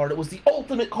 3-piece card. It was the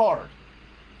ultimate card.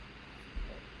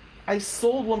 I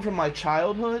sold one from my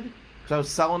childhood because I was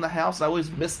selling the house. And I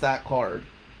always missed that card.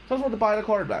 So I just wanted to buy the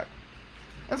card back.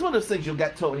 That's one of those things you'll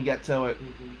get to it when you get to it.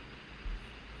 Mm-hmm.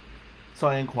 So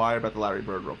I inquired about the Larry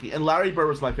Bird rookie. And Larry Bird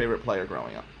was my favorite player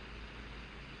growing up.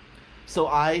 So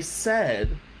I said,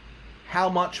 how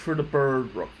much for the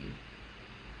Bird rookie?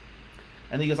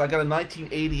 And he goes, I got a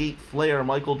 1988 Flair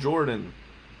Michael Jordan.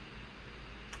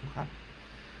 Okay.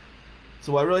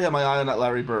 So I really have my eye on that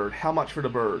Larry Bird. How much for the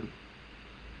Bird?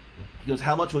 He goes,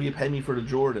 how much will you pay me for the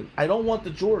Jordan? I don't want the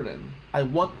Jordan. I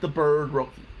want the Bird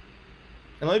rookie.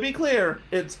 And let me be clear,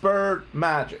 it's Bird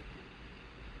Magic.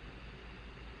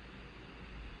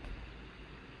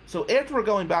 So after we're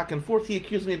going back and forth, he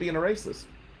accused me of being a racist.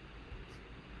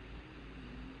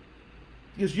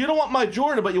 He goes, you don't want my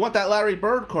Jordan, but you want that Larry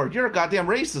Bird card. You're a goddamn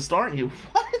racist, aren't you?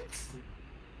 What?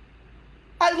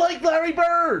 I like Larry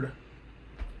Bird!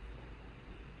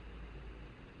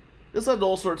 This led to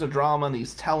all sorts of drama, and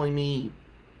he's telling me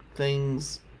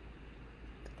things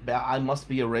about I must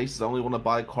be a racist. I only want to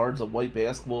buy cards of white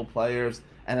basketball players.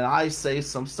 And then I say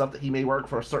some stuff that he may work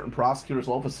for a certain prosecutor's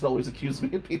office that always accused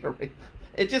me of being a racist.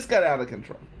 It just got out of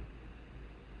control.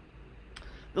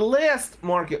 The last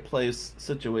marketplace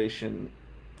situation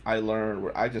I learned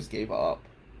where I just gave up.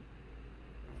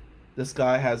 This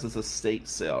guy has this estate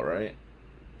sale, right?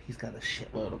 He's got a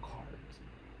shitload of cards.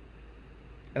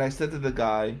 And I said to the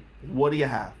guy, what do you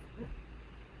have?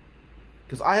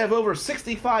 Because I have over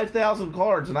 65,000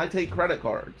 cards and I take credit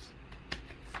cards.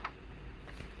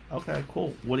 Okay,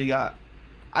 cool. What do you got?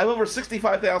 I have over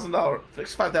 $65,000,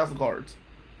 65,000 cards.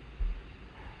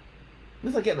 This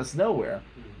is like getting us nowhere.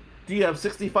 Do you have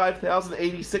 65,000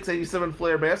 86, 87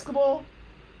 Flair basketball?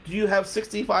 Do you have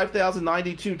 65,000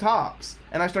 92 tops?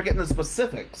 And I start getting the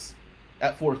specifics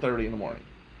at 4:30 in the morning.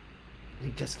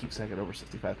 He just keeps saying I got over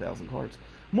 65,000 cards.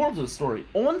 Moral to the story,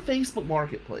 on Facebook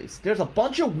Marketplace, there's a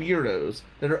bunch of weirdos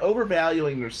that are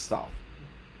overvaluing their stuff.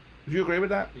 Do you agree with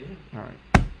that? Yeah.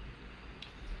 Alright.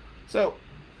 So,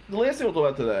 the last thing we'll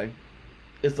talk about today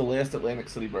is the last Atlantic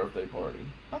City birthday party.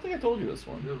 I think I told you this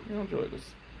one. No. You'll enjoy this.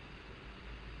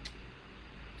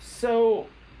 So,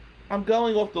 I'm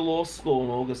going off to law school in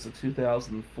August of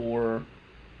 2004,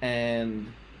 and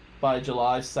by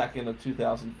July 2nd of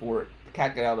 2004, the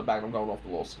cat got out of the bag and I'm going off to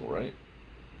law school, right?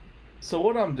 So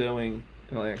what I'm doing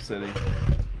in Atlantic City,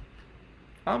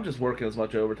 I'm just working as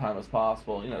much overtime as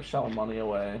possible, shelling money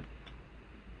away.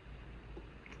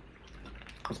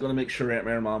 I was going to make sure Aunt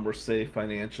Mary and Mom were safe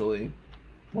financially.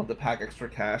 Want to pack extra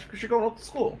cash because you're going off to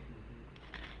school.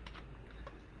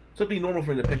 So it'd be normal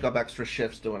for me to pick up extra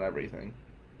shifts doing everything.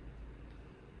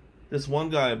 This one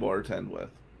guy I bartend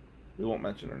with, we won't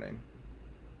mention her name,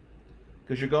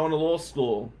 because you're going to law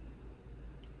school.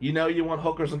 You know you want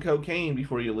hookers and cocaine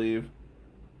before you leave.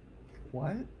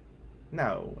 What?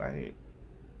 No,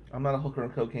 I'm not a hooker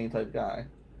and cocaine type guy.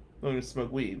 I don't even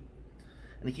smoke weed.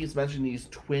 And he keeps mentioning these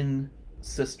twin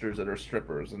sisters that are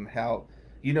strippers and how,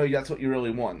 that's what you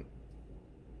really want.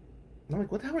 And I'm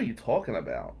like, what the hell are you talking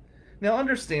about? Now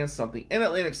understand something. In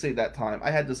Atlantic City at that time,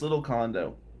 I had this little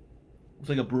condo. It was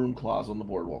like a broom closet on the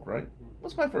boardwalk, right?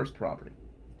 That's my first property.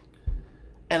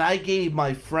 And I gave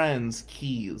my friends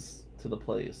keys to the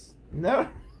place. No.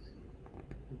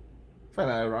 Find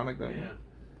that ironic, don't you? Yeah.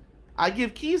 I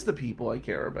give keys to people I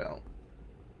care about.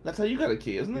 That's how you got a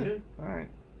key, isn't it? Yeah. Alright.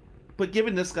 But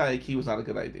giving this guy a key was not a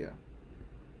good idea.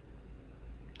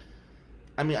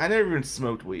 I mean, I never even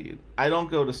smoked weed. I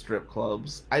don't go to strip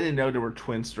clubs. I didn't know there were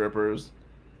twin strippers.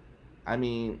 I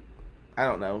mean, I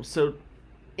don't know. So,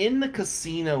 in the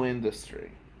casino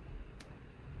industry,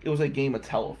 it was a game of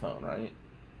telephone, right?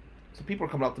 So people are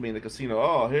coming up to me in the casino,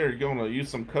 oh, here, you're going to use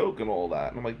some coke and all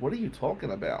that. And I'm like, what are you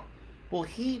talking about? Well,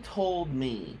 he told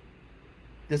me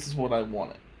this is what I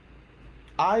wanted.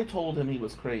 I told him he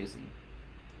was crazy.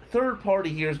 Third party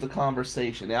hears the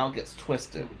conversation. Now it gets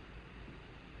twisted.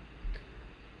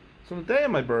 So the day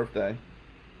of my birthday,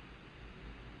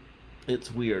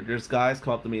 it's weird. There's guys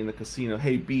come up to me in the casino.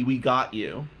 Hey, B, we got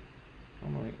you.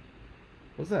 I'm like,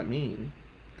 what does that mean?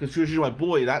 Because you're my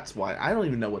boy, that's why. I don't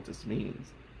even know what this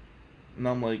means. And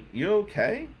I'm like, you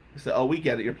okay? He said, oh, we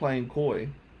get it. You're playing coy.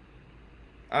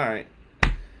 Alright.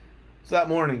 So that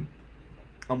morning,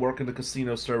 I'm working the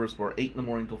casino service bar, 8 in the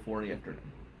morning till 4 in the afternoon.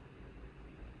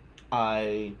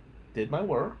 I did my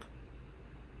work.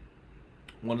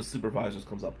 One of the supervisors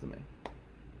comes up to me.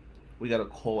 We got a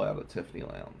call out at Tiffany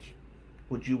Lounge.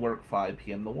 Would you work 5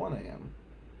 p.m. to 1 a.m.?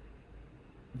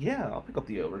 Yeah, I'll pick up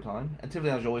the overtime. And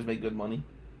Tiffany Lounge always make good money.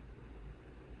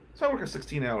 So I work a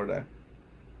 16-hour day.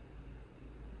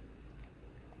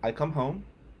 I come home.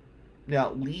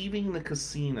 Now, leaving the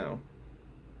casino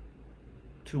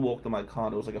to walk to my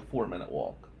condo was like a 4-minute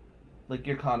walk. Like,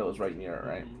 your condo is right near it,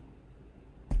 right?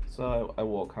 So I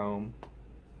walk home.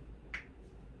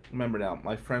 Remember now,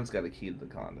 my friend's got a key to the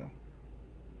condo.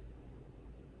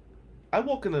 I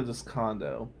walk into this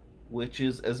condo, which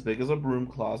is as big as a broom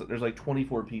closet. There's like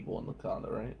 24 people in the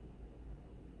condo, right?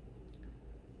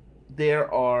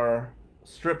 There are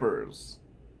strippers.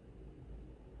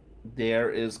 There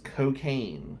is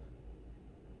cocaine.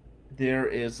 There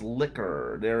is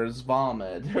liquor. There is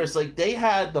vomit. There's like, they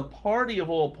had the party of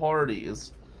all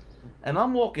parties. And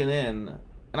I'm walking in,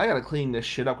 and I gotta clean this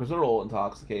shit up because they're all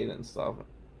intoxicated and stuff.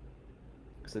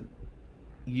 I said,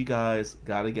 you guys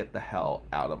gotta get the hell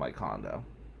out of my condo.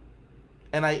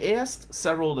 And I asked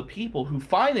several of the people who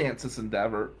finance this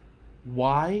endeavor,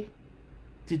 why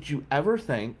did you ever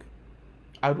think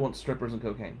I would want strippers and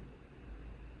cocaine?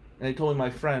 And they told me my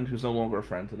friend, who's no longer a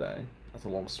friend today, that's a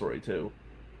long story too,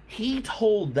 he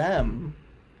told them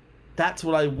that's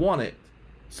what I wanted.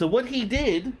 So what he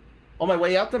did on my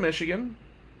way out to Michigan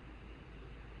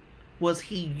was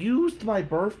he used my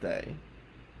birthday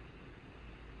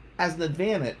as an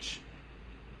advantage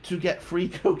to get free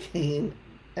cocaine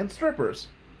and strippers.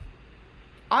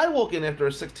 I walk in after a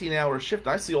 16-hour shift,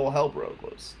 I see all hell broke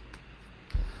loose.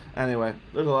 Anyway,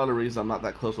 there's a lot of reasons I'm not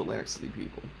that close with Atlantic City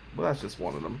people, but that's just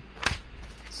one of them.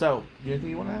 So, anything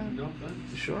you want to add? No,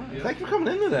 thanks. You sure? Yeah. Thank you for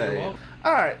coming in today. You're welcome.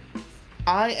 Alright,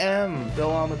 I am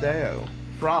Bill Amadeo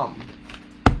from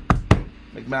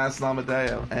McManus and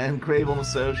Amadeo and Crable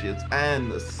Associates and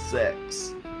the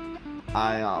Six.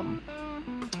 I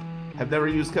have never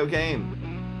used cocaine.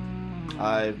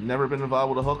 I've never been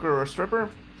involved with a hooker or a stripper.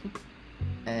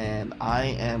 And I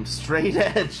am straight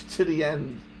edge to the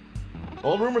end.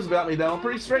 Old rumors about me, though. I'm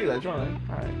pretty straight edge, aren't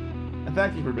I? Alright. And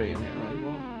thank you for being here, right?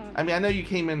 I mean, I know you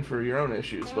came in for your own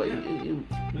issues, but you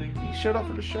showed up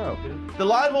for the show. The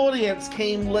live audience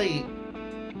came late,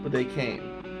 but they came.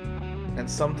 And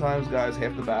sometimes, guys,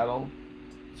 half the battle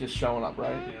is just showing up,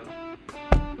 right? Yeah.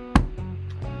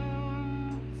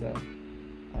 So, do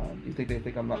you think they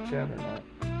think I'm not Chad or not?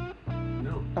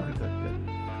 No. Okay, good.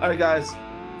 Alright, guys,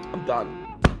 I'm done.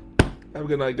 Have a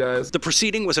good night, guys. The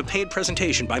proceeding was a paid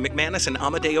presentation by McManus and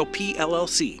Amadeo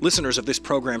PLLC. Listeners of this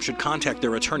program should contact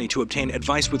their attorney to obtain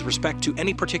advice with respect to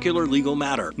any particular legal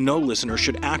matter. No listener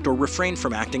should act or refrain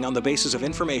from acting on the basis of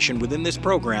information within this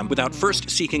program without first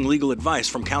seeking legal advice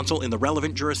from counsel in the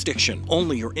relevant jurisdiction.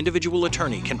 Only your individual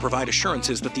attorney can provide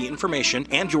assurances that the information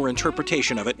and your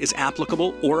interpretation of it is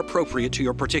applicable or appropriate to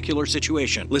your particular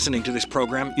situation. Listening to this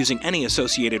program using any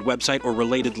associated website or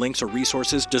related links or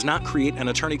resources does not create an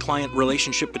attorney-client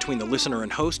relationship between the listener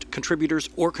and host, contributors,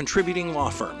 or contributing law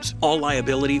firms. All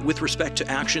liability with respect to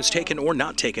actions taken or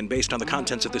not taken based on the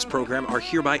contents of this program are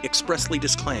hereby expressly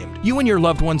disclaimed. You and your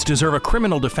loved ones deserve a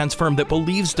criminal defense firm that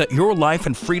believes that your life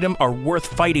and freedom are worth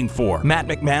fighting for. Matt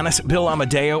McManus, Bill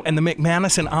Amadeo, and the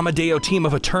McManus and Amadeo team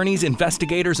of attorneys,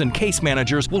 investigators, and case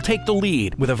managers will take the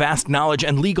lead with a vast knowledge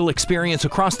and legal experience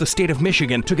across the state of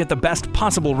Michigan to get the best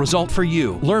possible result for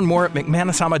you. Learn more at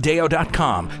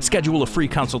McManusAmadeo.com. Schedule a free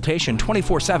consultation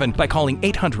 24/7 by calling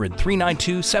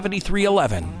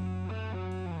 800-392-7311.